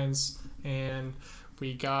minds, and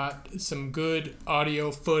we got some good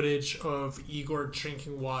audio footage of Igor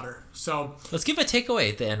drinking water. So let's give a takeaway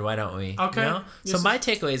at the end, why don't we? Okay. You know? Yes. So my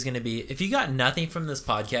takeaway is going to be, if you got nothing from this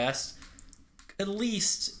podcast, at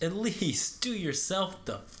least do yourself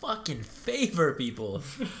the fucking favor, people.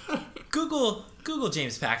 Google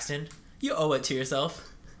James Paxton. You owe it to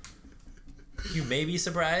yourself. You may be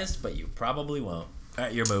surprised, but you probably won't. All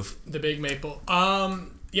right, your move. The Big Maple.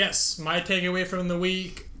 Yes, my takeaway from the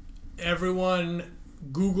week. Everyone,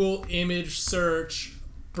 Google image search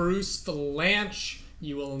Bruce Valanche.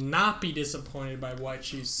 You will not be disappointed by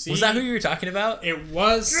what you see. Was that who you were talking about? It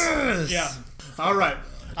was. Yes! Yeah. All right.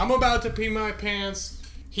 I'm about to pee my pants.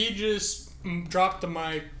 He just dropped the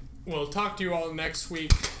mic. We'll talk to you all next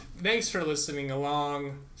week. Thanks for listening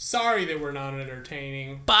along. Sorry that we're not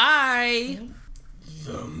entertaining. Bye!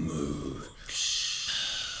 The Mooch.